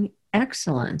appreciating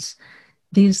excellence.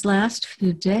 These last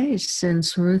few days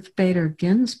since Ruth Bader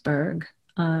Ginsburg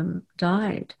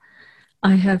died,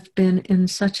 I have been in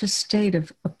such a state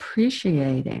of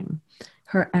appreciating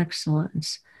her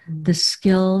excellence, the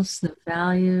skills, the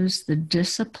values, the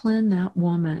discipline that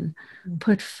woman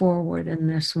put forward in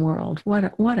this world.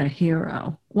 What a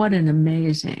hero. What an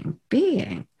amazing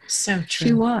being. So true.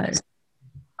 She was.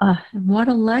 What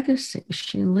a legacy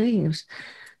she leaves.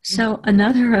 So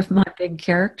another of my big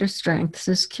character strengths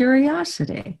is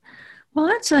curiosity.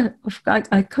 Well,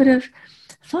 I could have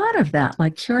thought of that,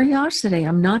 like curiosity.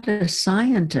 I'm not a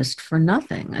scientist for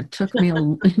nothing. It took me,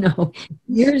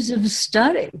 years of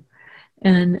study.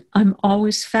 And I'm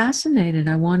always fascinated.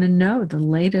 I want to know the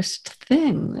latest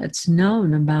thing that's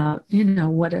known about,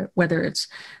 whether it's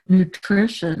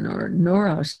nutrition or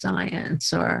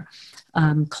neuroscience or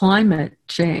climate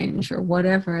change or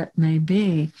whatever it may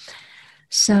be.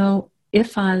 So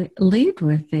if I lead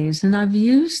with these, and I've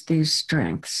used these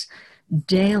strengths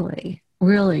daily,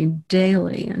 really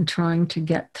daily, in trying to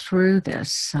get through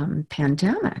this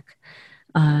pandemic,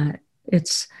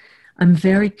 I'm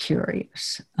very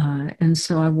curious. And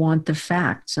so I want the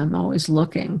facts. I'm always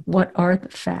looking. What are the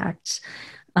facts?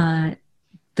 The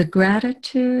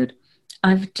gratitude,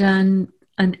 I've done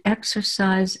an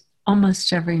exercise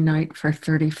almost every night for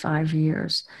 35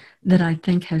 years that I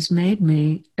think has made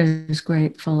me as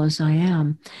grateful as I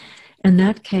am. And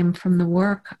that came from the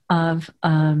work of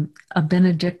a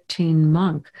Benedictine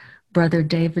monk, Brother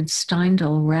David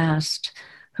Steindl Rast,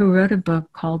 who wrote a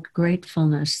book called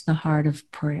Gratefulness, the Heart of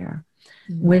Prayer,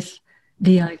 with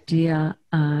the idea,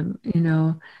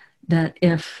 that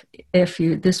if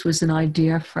this was an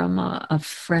idea from a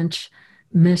French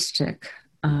mystic,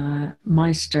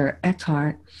 Meister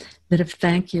Eckhart, that if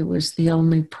thank you was the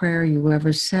only prayer you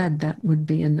ever said, that would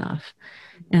be enough.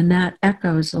 And that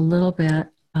echoes a little bit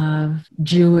of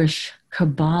Jewish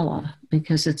Kabbalah,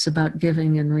 because it's about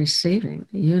giving and receiving.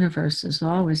 The universe is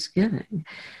always giving.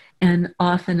 And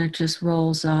often it just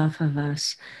rolls off of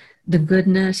us. The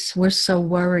goodness, we're so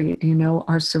worried,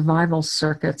 our survival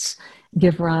circuits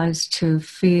give rise to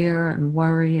fear and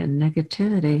worry and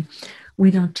negativity.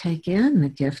 We don't take in the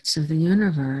gifts of the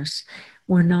universe.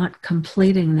 We're not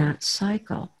completing that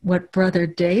cycle. What Brother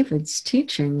David's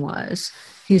teaching was,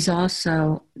 he's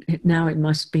also, now he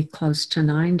must be close to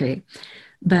 90,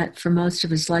 but for most of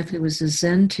his life he was a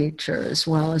Zen teacher as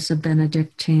well as a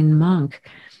Benedictine monk.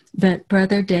 But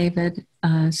Brother David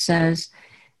says,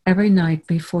 every night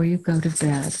before you go to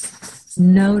bed,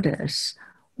 notice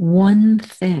one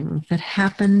thing that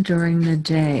happened during the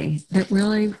day that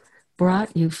really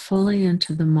brought you fully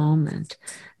into the moment,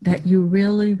 that you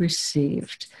really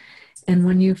received. And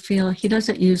when you feel, he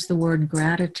doesn't use the word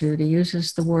gratitude, he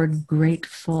uses the word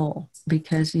grateful,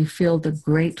 because you feel the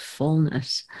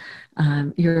gratefulness,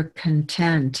 you're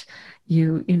content,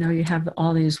 you have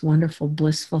all these wonderful,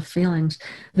 blissful feelings.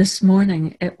 This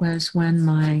morning, it was when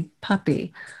my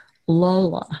puppy,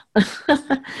 Lola,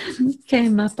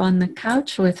 came up on the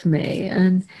couch with me,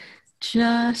 and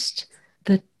just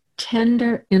the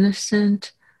tender,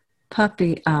 innocent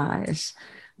puppy eyes,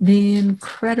 the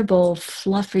incredible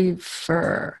fluffy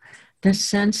fur, the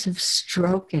sense of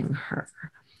stroking her.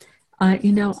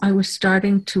 I was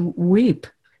starting to weep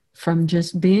from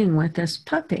just being with this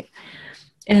puppy.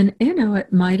 And,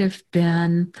 it might have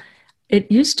been,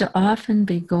 it used to often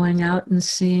be going out and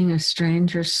seeing a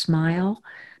stranger smile.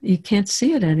 You can't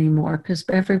see it anymore because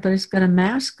everybody's got a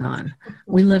mask on.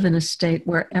 We live in a state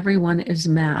where everyone is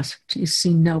masked. You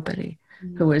see nobody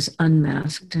who is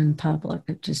unmasked in public.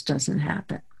 It just doesn't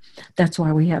happen. That's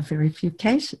why we have very few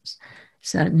cases.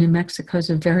 So New Mexico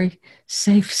is a very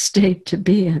safe state to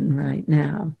be in right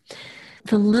now.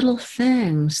 The little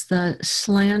things, the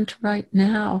slant right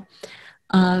now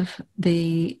of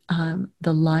the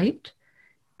light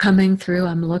coming through.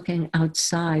 I'm looking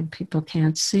outside. People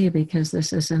can't see because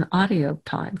this is an audio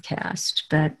podcast.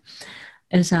 But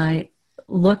as I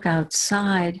look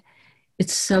outside,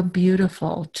 it's so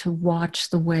beautiful to watch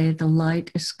the way the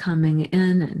light is coming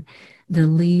in and the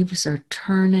leaves are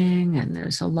turning and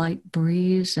there's a light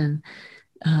breeze and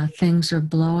things are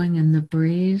blowing in the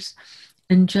breeze.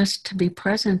 And just to be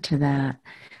present to that.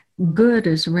 Good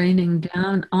is raining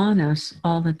down on us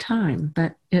all the time,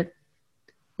 but it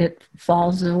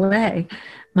falls away.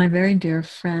 My very dear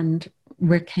friend,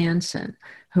 Rick Hansen,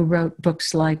 who wrote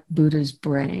books like Buddha's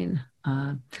Brain,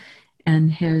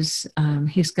 and he's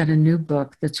got a new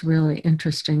book that's really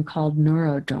interesting called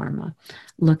Neurodharma,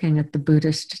 looking at the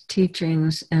Buddhist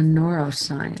teachings and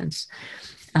neuroscience.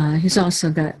 He's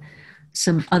also got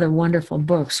some other wonderful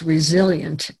books.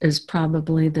 Resilient is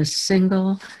probably the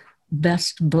single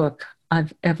best book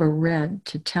I've ever read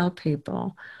to tell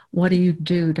people, what do you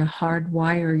do to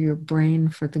hardwire your brain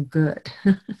for the good?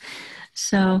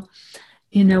 So,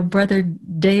 Brother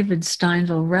David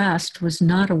Steindl Rast was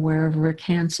not aware of Rick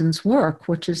Hansen's work,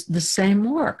 which is the same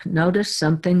work. Notice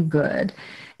something good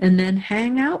and then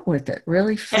hang out with it.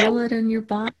 Really feel it in your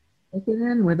body. Take it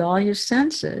in with all your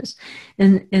senses.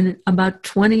 And about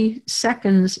 20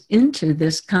 seconds into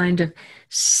this kind of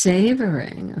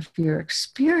savoring of your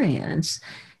experience,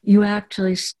 you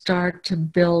actually start to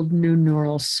build new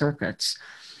neural circuits.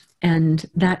 And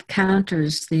that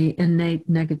counters the innate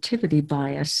negativity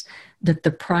bias that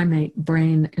the primate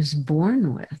brain is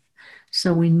born with.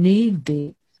 So we need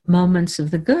the moments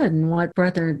of the good. And what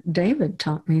Brother David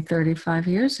taught me 35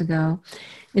 years ago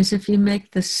is if you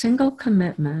make the single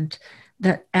commitment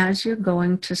that as you're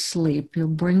going to sleep, you'll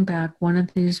bring back one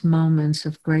of these moments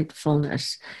of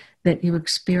gratefulness that you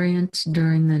experienced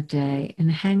during the day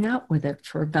and hang out with it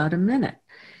for about a minute,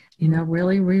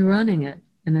 really rerunning it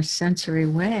in a sensory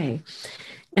way.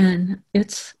 And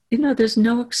it's, there's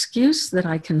no excuse that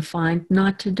I can find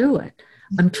not to do it.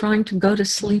 I'm trying to go to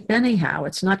sleep anyhow.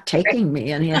 It's not taking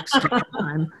me any extra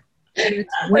time. And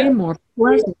it's way more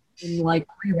pleasant than like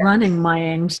rerunning my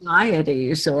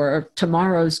anxieties or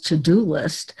tomorrow's to-do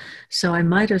list. So I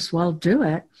might as well do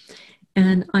it.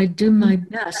 And I do my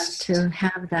best to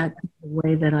have that the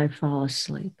way that I fall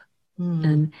asleep.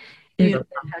 And it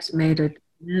has made a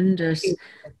tremendous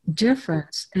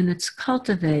difference. And it's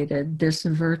cultivated this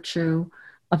virtue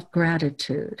of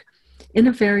gratitude in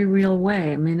a very real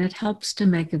way. I mean, it helps to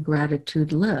make a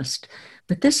gratitude list,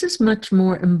 but this is much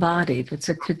more embodied. It's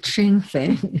a ka-ching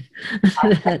thing.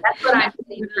 That's what I'm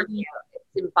seeing from you.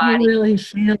 It's embodied. You really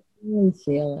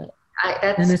feel it.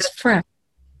 And it's fresh.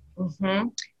 Mm-hmm.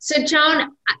 So,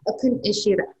 Joan, I couldn't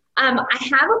issue that. I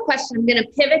have a question. I'm going to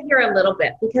pivot here a little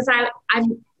bit because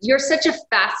you're such a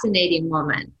fascinating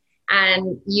woman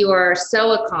and you are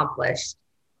so accomplished.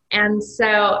 And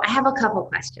so I have a couple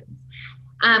questions.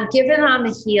 Given on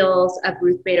the heels of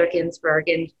Ruth Bader Ginsburg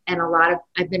and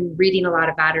I've been reading a lot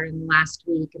about her in the last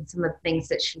week and some of the things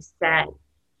that she said.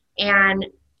 And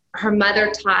her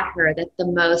mother taught her that the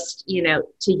most,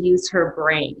 to use her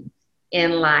brain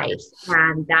in life.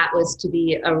 And that was to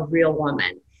be a real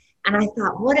woman. And I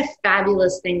thought, what a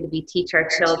fabulous thing to teach our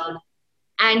children.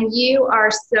 And you are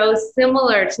so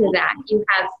similar to that. You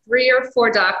have 3 or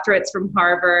 4 doctorates from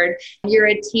Harvard. You're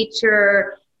a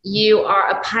teacher. You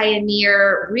are a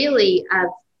pioneer really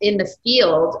in the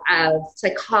field of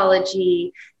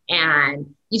psychology.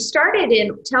 And you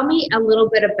tell me a little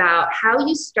bit about how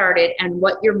you started and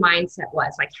what your mindset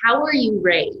was. Like, how were you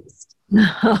raised?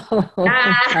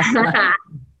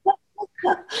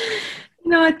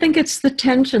 I think it's the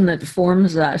tension that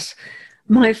forms us.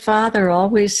 My father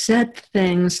always said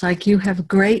things like, you have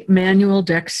great manual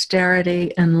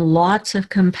dexterity and lots of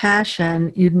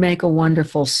compassion. You'd make a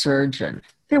wonderful surgeon.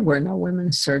 There were no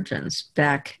women surgeons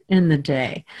back in the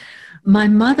day. My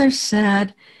mother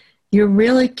said, you're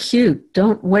really cute.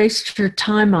 Don't waste your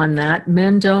time on that.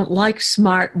 Men don't like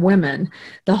smart women.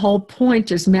 The whole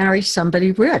point is marry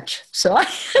somebody rich. So I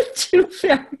had 2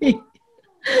 very,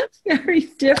 very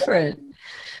different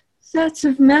sets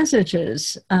of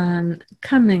messages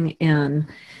coming in.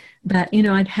 But,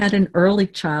 I'd had an early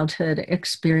childhood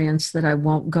experience that I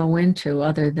won't go into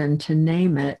other than to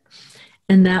name it.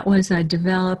 And that was I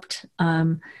developed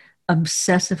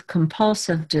obsessive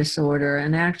compulsive disorder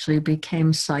and actually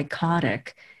became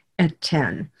psychotic at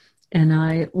 10. And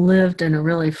I lived in a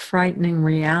really frightening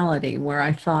reality where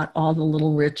I thought all the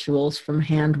little rituals from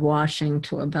hand washing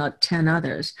to about 10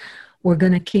 others were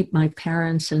going to keep my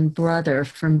parents and brother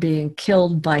from being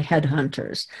killed by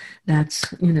headhunters.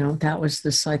 That was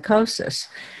the psychosis.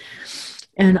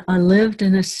 And I lived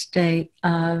in a state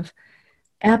of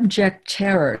abject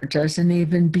terror, doesn't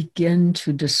even begin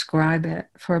to describe it,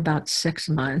 for about 6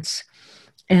 months.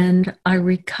 And I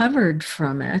recovered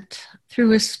from it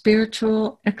through a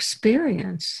spiritual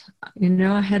experience.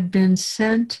 I had been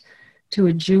sent to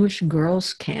a Jewish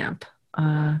girls' camp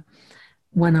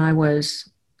when I was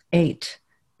 8.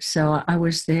 So I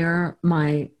was there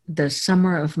the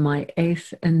summer of my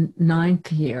 8th and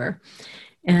 9th year.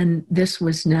 And this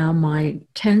was now my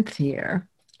 10th year.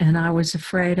 And I was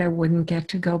afraid I wouldn't get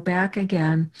to go back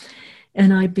again.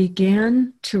 And I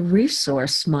began to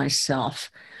resource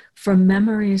myself from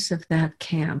memories of that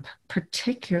camp,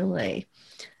 particularly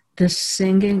the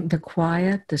singing, the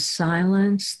quiet, the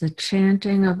silence, the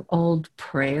chanting of old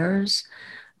prayers.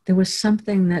 There was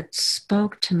something that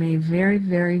spoke to me very,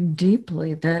 very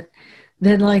deeply that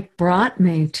brought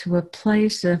me to a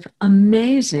place of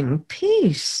amazing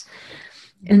peace.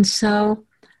 And so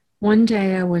one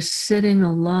day I was sitting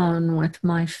alone with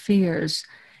my fears,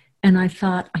 and I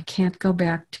thought, I can't go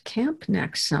back to camp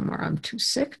next summer. I'm too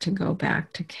sick to go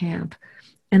back to camp.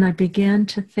 And I began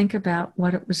to think about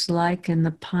what it was like in the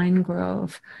pine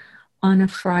grove on a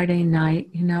Friday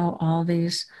night, all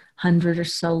these 100 or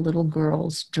so little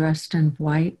girls dressed in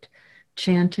white,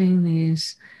 chanting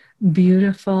these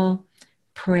beautiful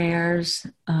prayers,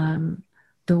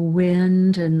 the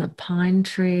wind and the pine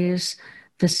trees,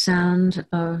 the sound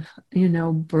of,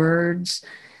 birds,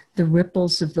 the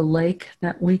ripples of the lake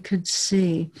that we could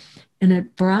see. And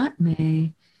it brought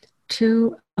me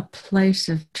to a place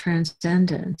of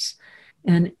transcendence.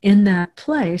 And in that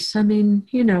place, I mean,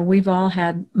 you know, we've all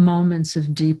had moments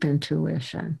of deep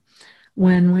intuition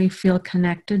when we feel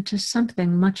connected to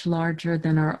something much larger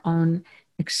than our own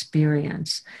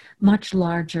experience, much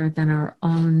larger than our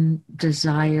own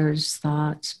desires,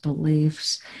 thoughts,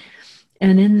 beliefs.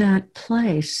 And in that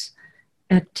place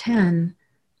at 10,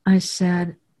 I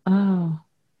said, oh,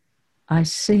 I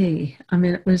see. I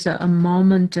mean, it was a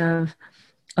moment of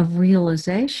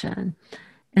realization.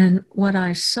 And what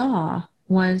I saw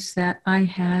was that I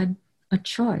had a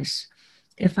choice.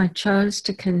 If I chose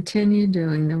to continue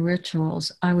doing the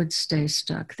rituals, I would stay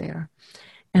stuck there.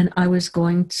 And I was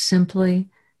going simply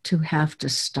to have to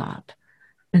stop.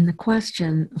 And the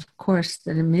question, of course,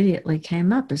 that immediately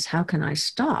came up is, how can I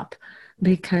stop?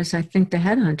 Because I think the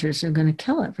headhunters are going to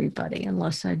kill everybody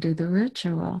unless I do the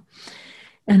ritual.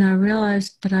 And I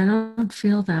realized, but I don't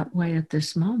feel that way at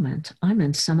this moment. I'm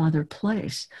in some other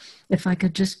place. If I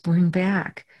could just bring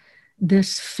back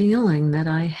this feeling that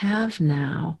I have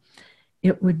now,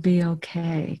 it would be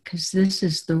okay, because this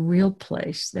is the real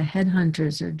place. The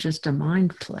headhunters are just a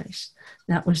mind place.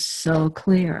 That was so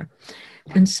clear.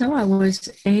 And so I was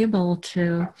able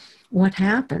to, what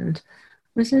happened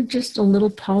was that just a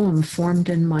little poem formed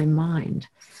in my mind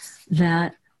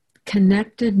that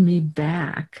connected me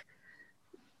back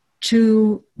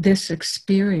to this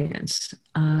experience.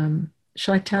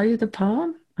 Shall I tell you the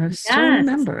poem? I still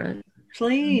remember it.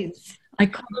 Please. I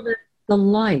called it The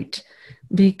Light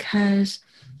because,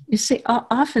 you see,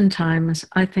 oftentimes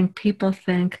I think people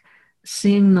think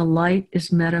seeing the light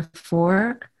is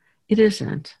metaphoric. It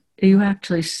isn't. You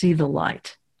actually see the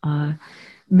light.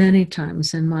 Many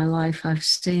times in my life I've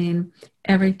seen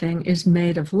everything is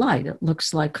made of light. It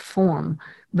looks like form,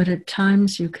 but at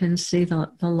times you can see the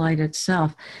light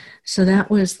itself. So that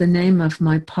was the name of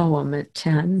my poem at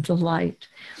 10, The Light.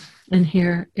 And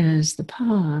here is the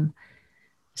poem.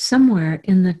 Somewhere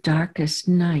in the darkest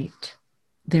night,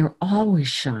 there always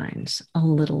shines a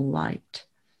little light.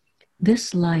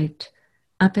 This light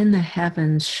up in the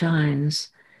heavens shines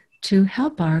to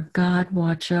help our God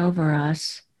watch over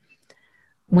us.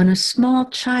 When a small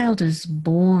child is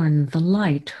born, the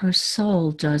light her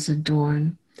soul does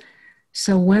adorn.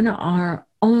 So when our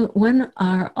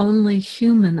only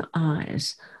human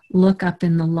eyes look up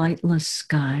in the lightless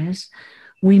skies,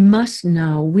 we must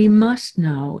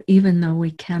know, even though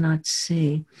we cannot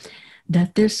see,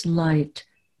 that this light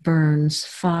burns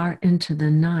far into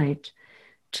the night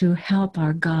to help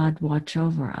our God watch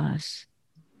over us.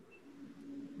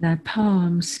 That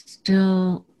poem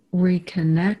still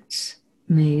reconnects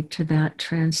me to that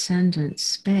transcendent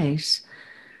space,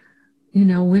 you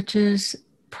know, which is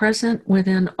present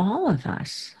within all of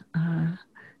us.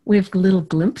 We have little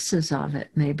glimpses of it,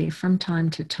 maybe from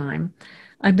time to time.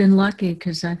 I've been lucky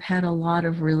because I've had a lot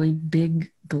of really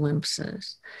big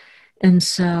glimpses. And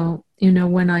so, you know,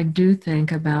 when I do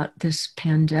think about this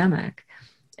pandemic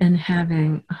and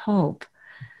having hope,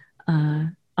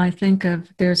 I think of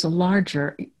there's a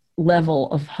larger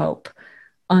level of hope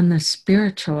on the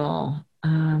spiritual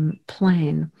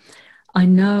plane. I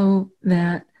know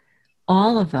that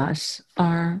all of us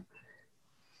are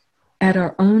at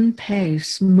our own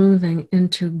pace moving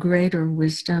into greater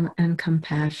wisdom and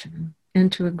compassion,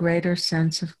 into a greater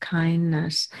sense of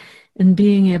kindness and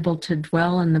being able to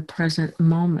dwell in the present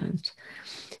moment.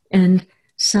 And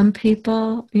some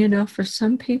people, you know, for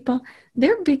some people,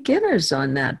 they're beginners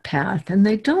on that path and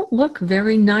they don't look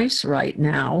very nice right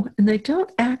now and they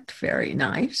don't act very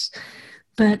nice,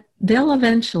 but they'll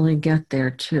eventually get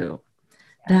there too.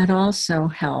 That also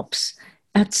helps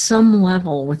at some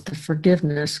level with the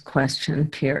forgiveness question,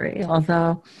 Piri.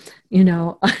 Although, you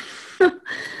know,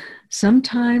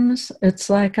 sometimes it's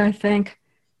like I think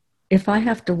if I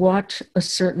have to watch a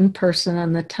certain person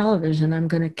on the television, I'm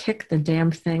going to kick the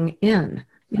damn thing in.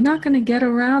 You're not going to get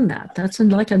around that. That's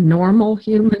like a normal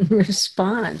human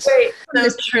response. So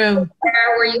true.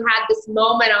 Where you had this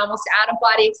moment, almost out of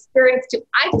body experience to,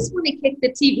 I just want to kick the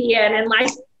TV in and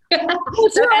like.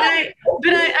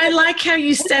 But I like how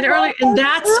you said earlier, and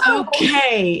that's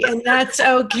okay. And that's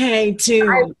okay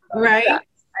too, right? I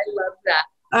love that.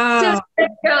 Oh.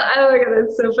 Oh my God,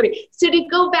 that's so funny. So to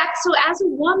go back, so as a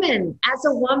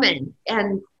woman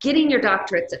and getting your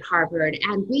doctorates at Harvard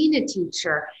and being a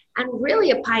teacher and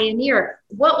really a pioneer,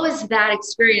 what was that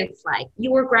experience like?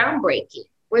 You were groundbreaking.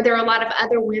 Were there a lot of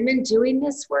other women doing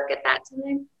this work at that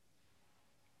time?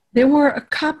 There were a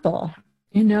couple.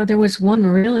 You know, there was one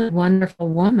really wonderful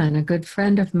woman, a good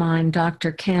friend of mine,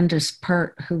 Dr. Candace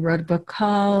Pert, who wrote a book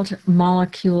called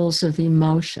Molecules of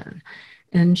Emotion.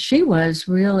 And she was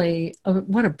really,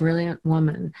 what a brilliant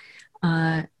woman.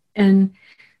 And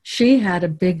she had a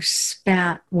big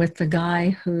spat with the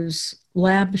guy whose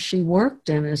lab she worked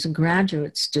in as a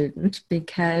graduate student,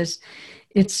 because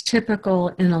it's typical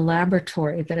in a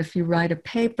laboratory that if you write a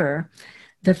paper,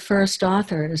 the first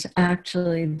author is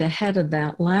actually the head of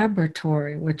that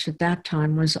laboratory, which at that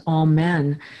time was all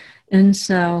men. And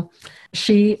so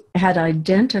she had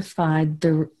identified,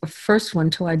 the first one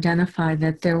to identify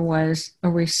that there was a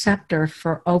receptor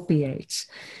for opiates,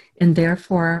 and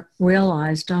therefore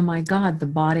realized, oh my God, the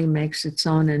body makes its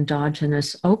own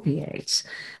endogenous opiates.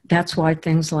 That's why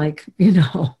things like,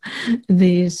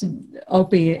 these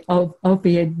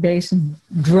opiate-based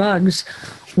drugs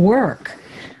work.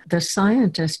 The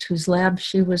scientist whose lab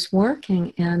she was working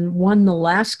in won the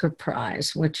Lasker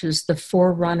Prize, which is the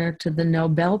forerunner to the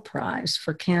Nobel Prize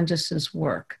for Candace's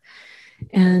work.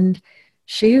 And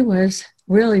she was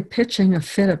really pitching a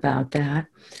fit about that.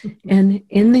 And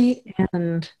in the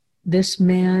end, this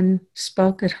man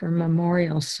spoke at her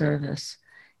memorial service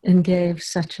and gave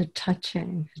such a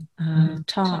touching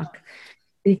talk,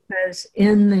 because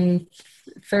in the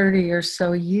 30 or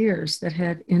so years that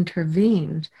had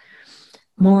intervened,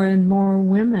 more and more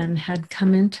women had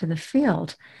come into the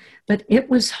field. But it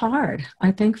was hard.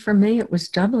 I think for me, it was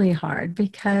doubly hard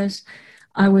because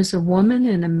I was a woman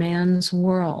in a man's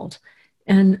world.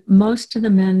 And most of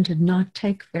the men did not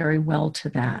take very well to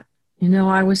that.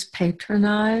 I was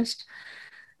patronized.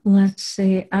 Let's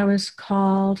see, I was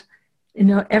called,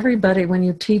 everybody, when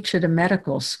you teach at a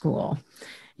medical school,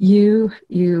 you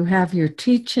have your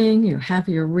teaching, you have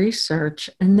your research,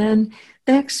 and then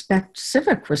they expect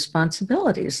civic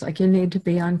responsibilities, like you need to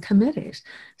be on committees.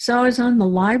 So I was on the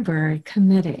library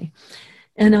committee,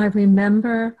 and I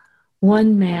remember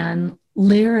one man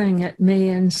leering at me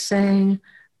and saying,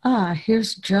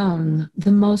 here's Joan,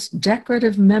 the most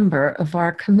decorative member of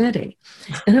our committee.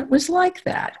 And it was like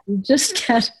that. You just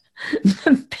get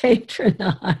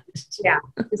patronized. Yeah,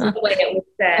 this is the way it was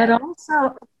said. But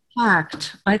also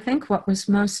attacked. I think what was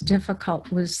most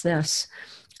difficult was this.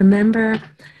 Remember,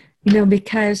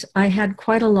 because I had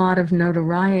quite a lot of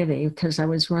notoriety because I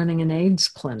was running an AIDS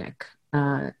clinic.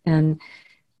 And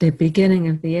the beginning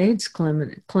of the AIDS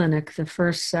clinic, the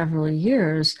first several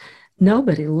years,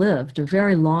 nobody lived. A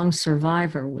very long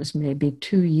survivor was maybe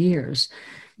 2 years.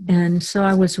 And so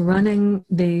I was running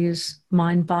these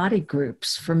mind-body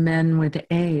groups for men with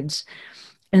AIDS.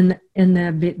 And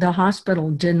the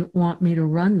hospital didn't want me to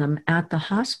run them at the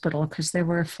hospital because they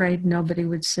were afraid nobody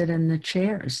would sit in the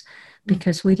chairs,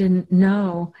 because we didn't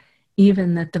know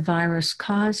even that the virus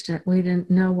caused it. We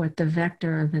didn't know what the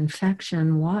vector of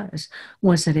infection was.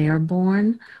 Was it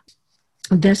airborne?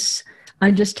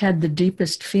 I just had the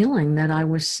deepest feeling that I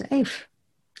was safe.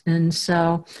 And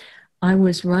so I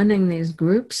was running these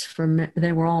groups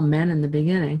they were all men in the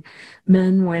beginning,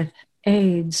 men with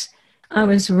AIDS. I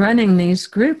was running these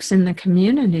groups in the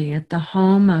community at the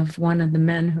home of one of the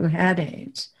men who had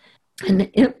AIDS. And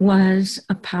it was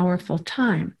a powerful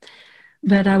time.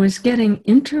 But I was getting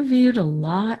interviewed a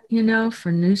lot,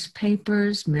 for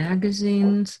newspapers,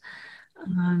 magazines.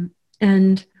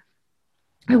 And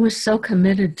I was so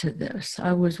committed to this.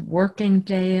 I was working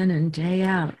day in and day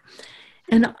out.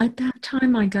 And at that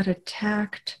time, I got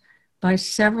attacked by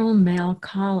several male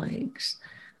colleagues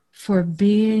for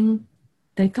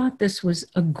they thought this was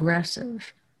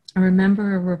aggressive. I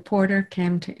remember a reporter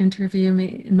came to interview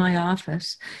me in my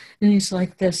office, and he's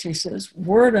like this. He says,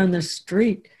 "Word on the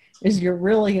street is you're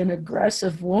really an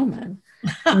aggressive woman.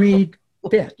 Read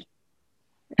bitch."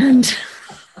 And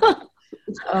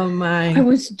oh my. I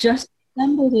was just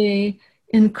somebody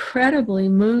incredibly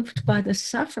moved by the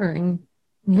suffering,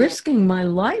 risking my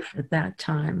life at that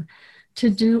time to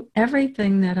do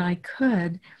everything that I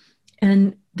could.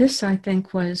 And this, I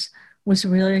think, was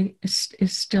really is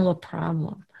still a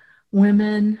problem.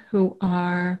 Women who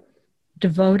are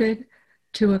devoted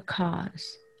to a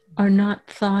cause are not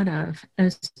thought of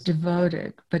as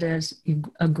devoted, but as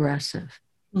aggressive.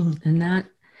 Mm-hmm. And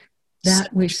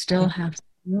that we still have to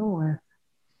deal with.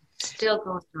 Still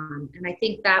going on. And I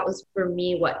think that was, for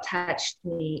me, what touched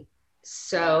me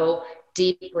so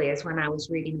deeply is when I was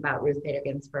reading about Ruth Bader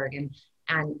Ginsburg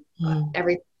and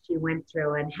everything she went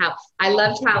through, and how I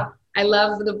love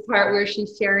the part where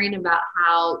she's sharing about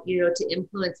how, to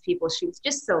influence people, she was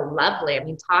just so lovely. I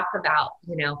mean, talk about,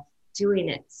 doing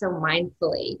it so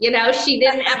mindfully. She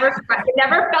didn't it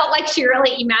never felt like she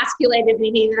really emasculated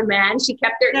any of the men. She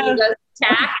kept their egos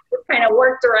intact, kind of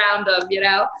worked around them,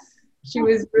 She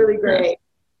was really great.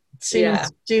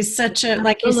 She's such a,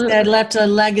 like you said, left a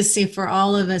legacy for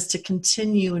all of us to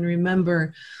continue and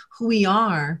remember who we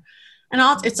are. And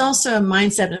it's also a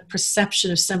mindset and a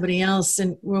perception of somebody else,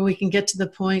 and where we can get to the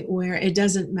point where it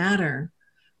doesn't matter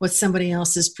what somebody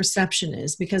else's perception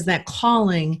is, because that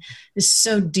calling is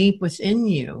so deep within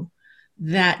you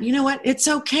that, you know what, it's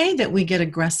okay that we get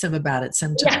aggressive about it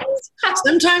sometimes. Yeah.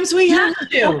 Sometimes we have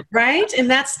to, right? And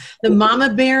that's the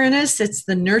mama bear in us. It's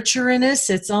the nurturer in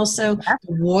us. It's also the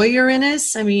warrior in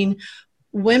us. I mean,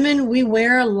 women, we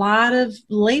wear a lot of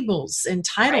labels and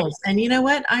titles. Right. And you know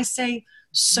what? I say,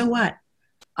 so what?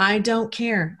 I don't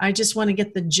care. I just want to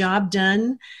get the job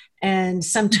done. And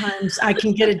sometimes I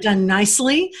can get it done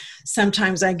nicely.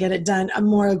 Sometimes I get it done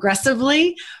more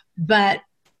aggressively. But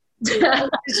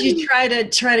you try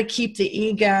to keep the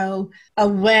ego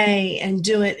away and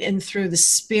do it in through the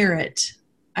spirit,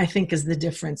 I think, is the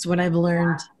difference. What I've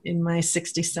learned in my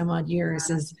 60 some odd years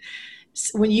is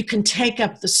when you can take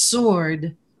up the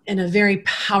sword in a very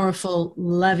powerful,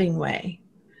 loving way.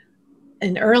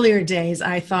 In earlier days,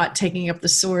 I thought taking up the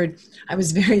sword, I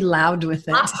was very loud with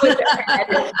it. Off with your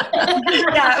head.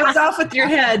 Yeah, it was off with your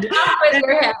head. Off with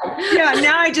your head. Yeah,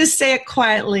 now I just say it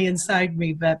quietly inside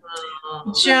me. But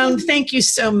Joan, thank you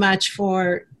so much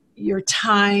for your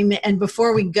time. And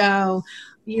before we go,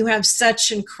 you have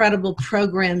such incredible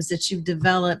programs that you've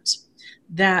developed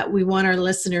that we want our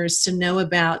listeners to know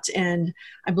about. And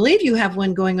I believe you have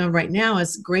one going on right now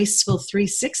as Graceful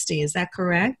 360. Is that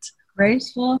correct?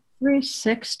 Graceful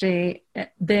 360,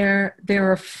 there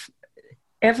are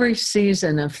every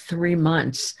season of 3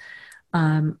 months,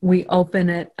 we open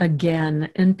it again,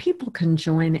 and people can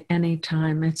join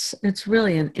anytime. It's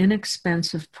really an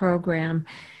inexpensive program,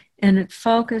 and it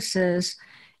focuses,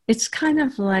 it's kind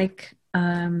of like,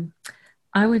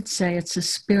 I would say it's a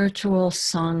spiritual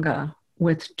sangha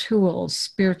with tools,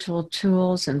 spiritual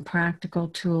tools and practical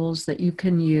tools that you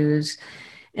can use.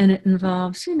 And it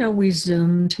involves, we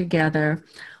Zoom together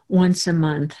once a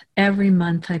month. Every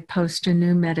month I post a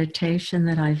new meditation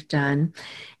that I've done.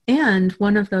 And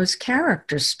one of those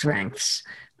character strengths,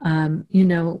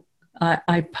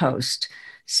 I post.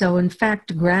 So in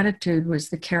fact, gratitude was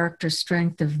the character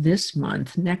strength of this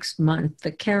month. Next month,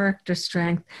 the character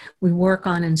strength we work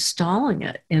on installing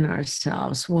it in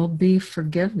ourselves will be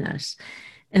forgiveness.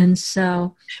 And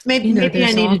so maybe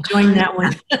I need to join that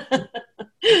one.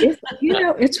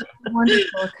 It's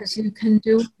wonderful because you can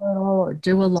do little or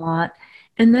do a lot.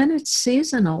 And then it's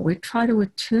seasonal. We try to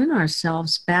attune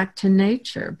ourselves back to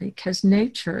nature because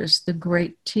nature is the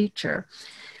great teacher.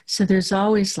 So there's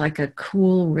always like a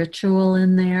cool ritual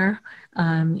in there.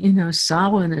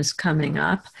 Samhain is coming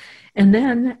up. And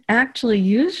then actually,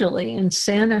 usually in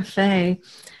Santa Fe,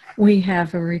 we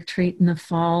have a retreat in the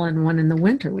fall and one in the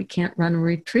winter. We can't run a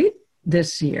retreat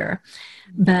this year.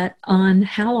 But on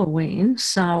Halloween,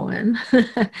 Samhain,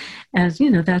 as you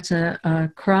know, that's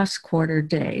a cross-quarter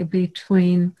day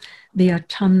between the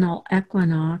autumnal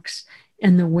equinox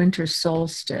and the winter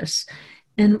solstice.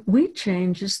 And we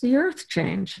change as the earth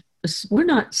changes. We're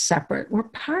not separate. We're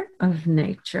part of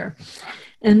nature.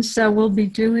 And so we'll be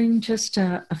doing just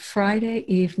a Friday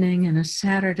evening and a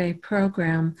Saturday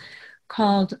program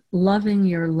called Loving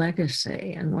Your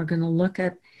Legacy. And we're going to look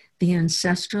at the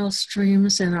ancestral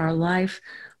streams in our life.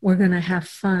 We're going to have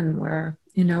fun where,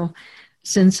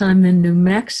 since I'm in New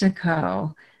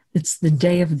Mexico, it's the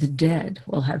Day of the Dead.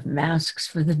 We'll have masks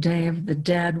for the Day of the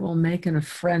Dead. We'll make an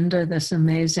ofrenda, this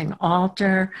amazing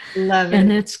altar. Love it.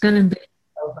 And it's going to be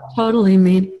totally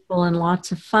meaningful and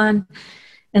lots of fun.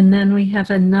 And then we have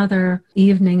another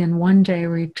evening and one-day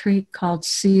retreat called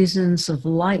Seasons of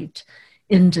Light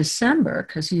in December,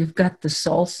 because you've got the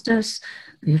solstice,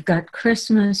 you've got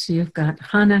Christmas, you've got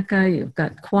Hanukkah, you've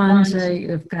got Kwanzaa,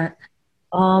 you've got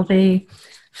all the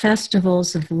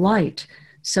festivals of light.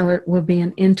 So it will be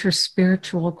an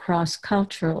interspiritual,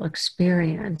 cross-cultural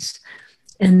experience.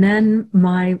 And then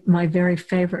my very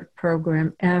favorite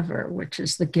program ever, which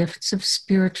is the Gifts of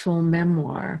Spiritual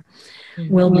Memoir,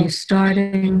 will be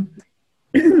starting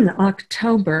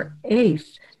October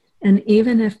 8th. And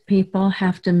even if people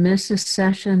have to miss a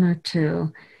session or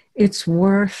two, it's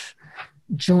worth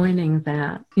joining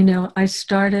that. I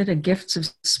started a Gifts of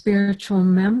Spiritual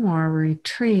Memoir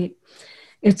retreat.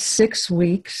 It's 6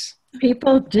 weeks.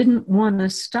 People didn't want to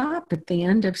stop at the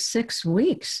end of 6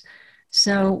 weeks.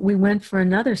 So we went for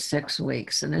another 6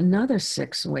 weeks and another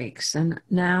 6 weeks. And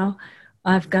now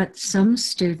I've got some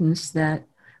students that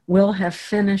will have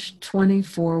finished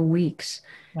 24 weeks.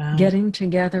 Wow. Getting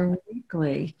together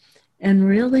weekly and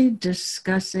really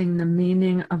discussing the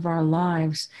meaning of our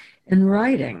lives. And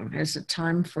writing, there's a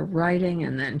time for writing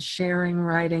and then sharing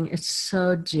writing. It's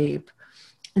so deep.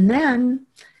 And then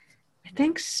I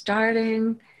think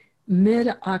starting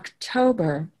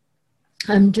mid-October,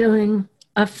 I'm doing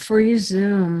a free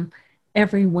Zoom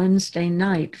every Wednesday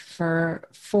night for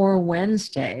 4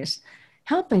 Wednesdays,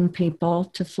 helping people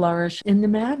to flourish in the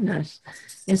madness.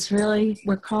 It's really,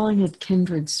 we're calling it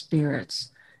kindred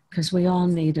spirits because we all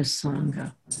need a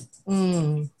Sangha.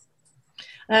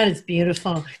 That is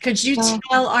beautiful. Could you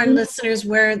tell our listeners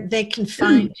where they can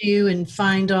find you and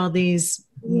find all these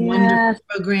wonderful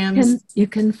programs? You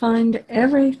can find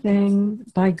everything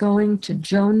by going to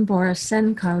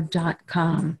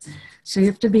joanborysenko.com. So you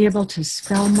have to be able to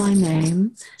spell my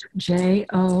name,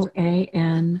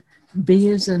 Joan, B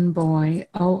as in boy,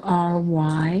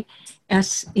 Orysenko.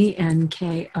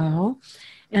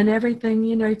 And everything,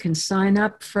 you can sign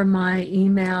up for my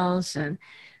emails and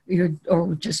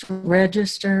or just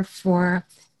register for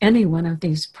any one of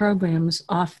these programs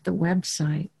off the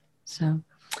website. So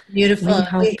beautiful.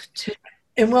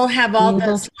 And we'll have all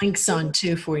those links on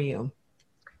too for you.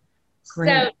 Great.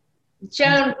 So,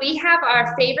 Joan, we have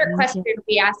our favorite question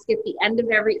we ask at the end of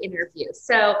every interview.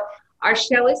 So our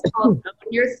show is called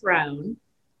Own Your Throne.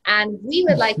 And we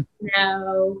would like to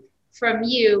know from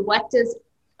you, what does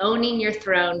owning your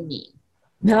throne mean?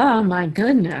 Oh, my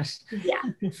goodness. Yeah.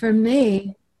 For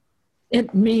me,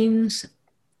 it means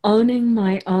owning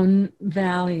my own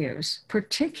values,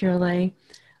 particularly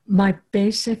my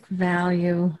basic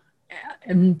value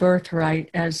and birthright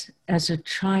as a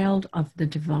child of the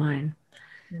divine.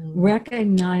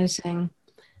 Recognizing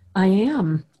I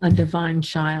am a divine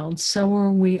child, so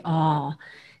are we all.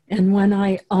 And when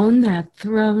I own that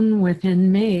throne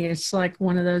within me, it's like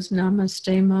one of those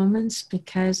namaste moments,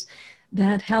 because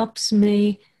that helps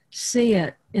me see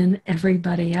it in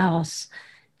everybody else.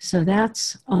 So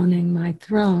that's owning my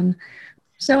throne.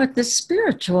 So at the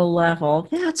spiritual level,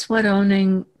 that's what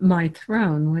owning my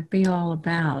throne would be all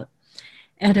about.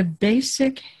 At a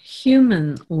basic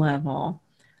human level,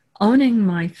 owning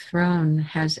my throne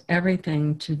has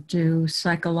everything to do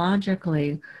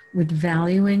psychologically with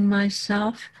valuing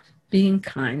myself, being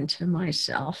kind to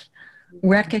myself,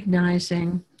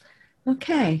 recognizing,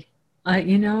 okay,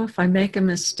 if I make a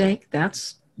mistake,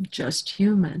 that's just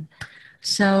human.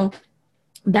 So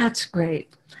that's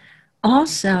great.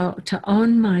 Also, to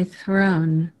own my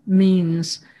throne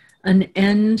means an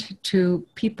end to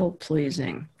people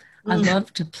pleasing. I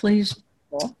love to please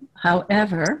people.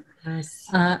 However,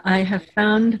 I have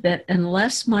found that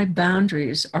unless my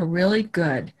boundaries are really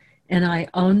good and I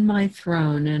own my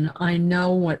throne and I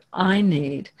know what I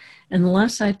need,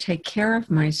 unless I take care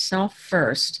of myself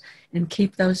first and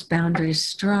keep those boundaries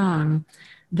strong,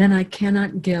 then I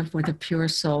cannot give with a pure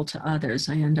soul to others.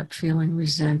 I end up feeling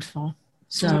resentful.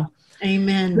 So,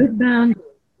 amen. Good boundaries.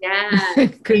 Yeah.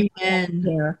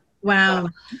 Amen. Wow.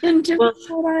 And do what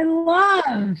I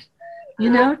love.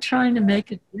 Trying to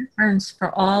make a difference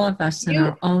for all of us in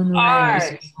our own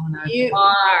ways.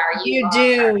 You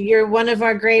do. You're one of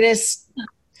our greatest,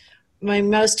 my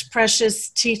most precious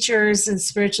teachers and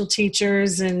spiritual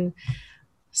teachers, and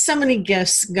so many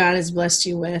gifts God has blessed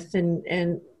you with.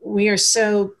 And we are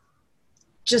so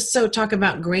talk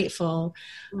about grateful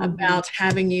about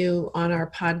having you on our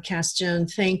podcast, Joan.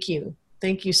 Thank you.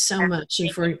 Thank you so much,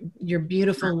 and for your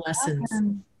beautiful lessons.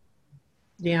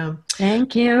 Yeah.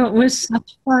 Thank you. It was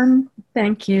such fun.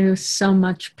 Thank you so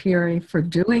much, Piri, for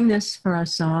doing this for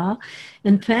us all.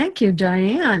 And thank you,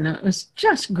 Diane. It was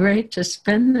just great to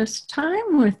spend this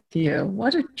time with you.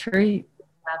 What a treat.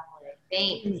 Lovely.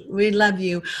 Thanks. We love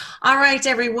you. All right,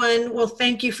 everyone. Well,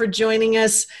 thank you for joining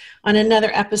us on another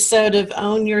episode of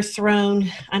Own Your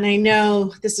Throne. And I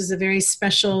know this is a very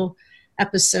special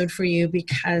episode for you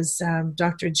because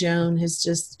Dr. Joan has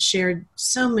just shared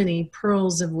so many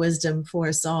pearls of wisdom for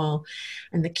us all.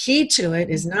 And the key to it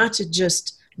is not to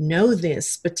just know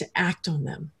this, but to act on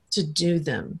them, to do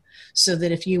them, so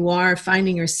that if you are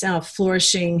finding yourself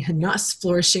flourishing and not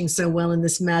flourishing so well in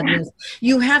this madness,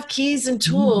 you have keys and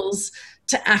tools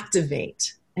to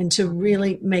activate and to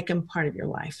really make them part of your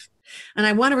life. And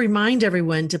I want to remind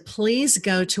everyone to please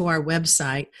go to our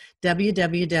website,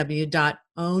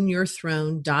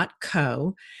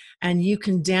 www.ownyourthrone.co, and you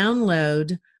can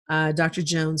download Dr.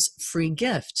 Joan's free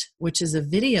gift, which is a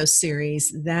video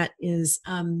series that is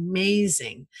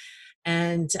amazing.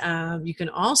 And you can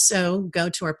also go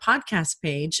to our podcast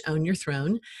page, Own Your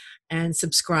Throne, and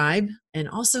subscribe, and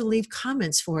also leave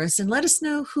comments for us and let us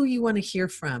know who you want to hear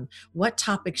from, what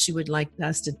topics you would like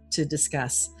us to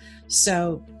discuss.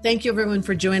 So thank you, everyone,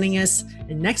 for joining us.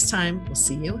 And next time, we'll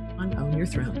see you on Own Your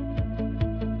Throne.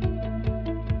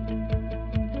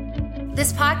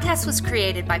 This podcast was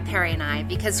created by Perry and I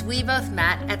because we both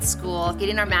met at school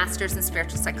getting our master's in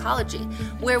spiritual psychology,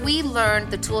 where we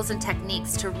learned the tools and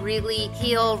techniques to really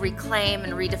heal, reclaim,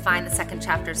 and redefine the second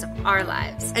chapters of our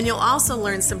lives. And you'll also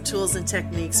learn some tools and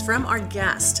techniques from our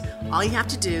guest. All you have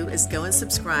to do is go and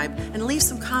subscribe and leave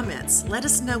some comments. Let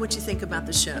us know what you think about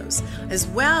the shows, as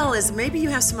well as maybe you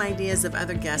have some ideas of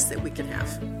other guests that we can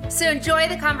have. So enjoy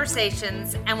the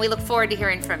conversations, and we look forward to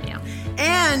hearing from you.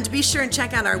 And be sure and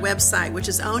check out our website, which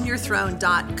is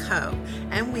ownyourthrone.co.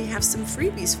 And we have some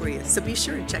freebies for you, so be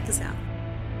sure and check us out.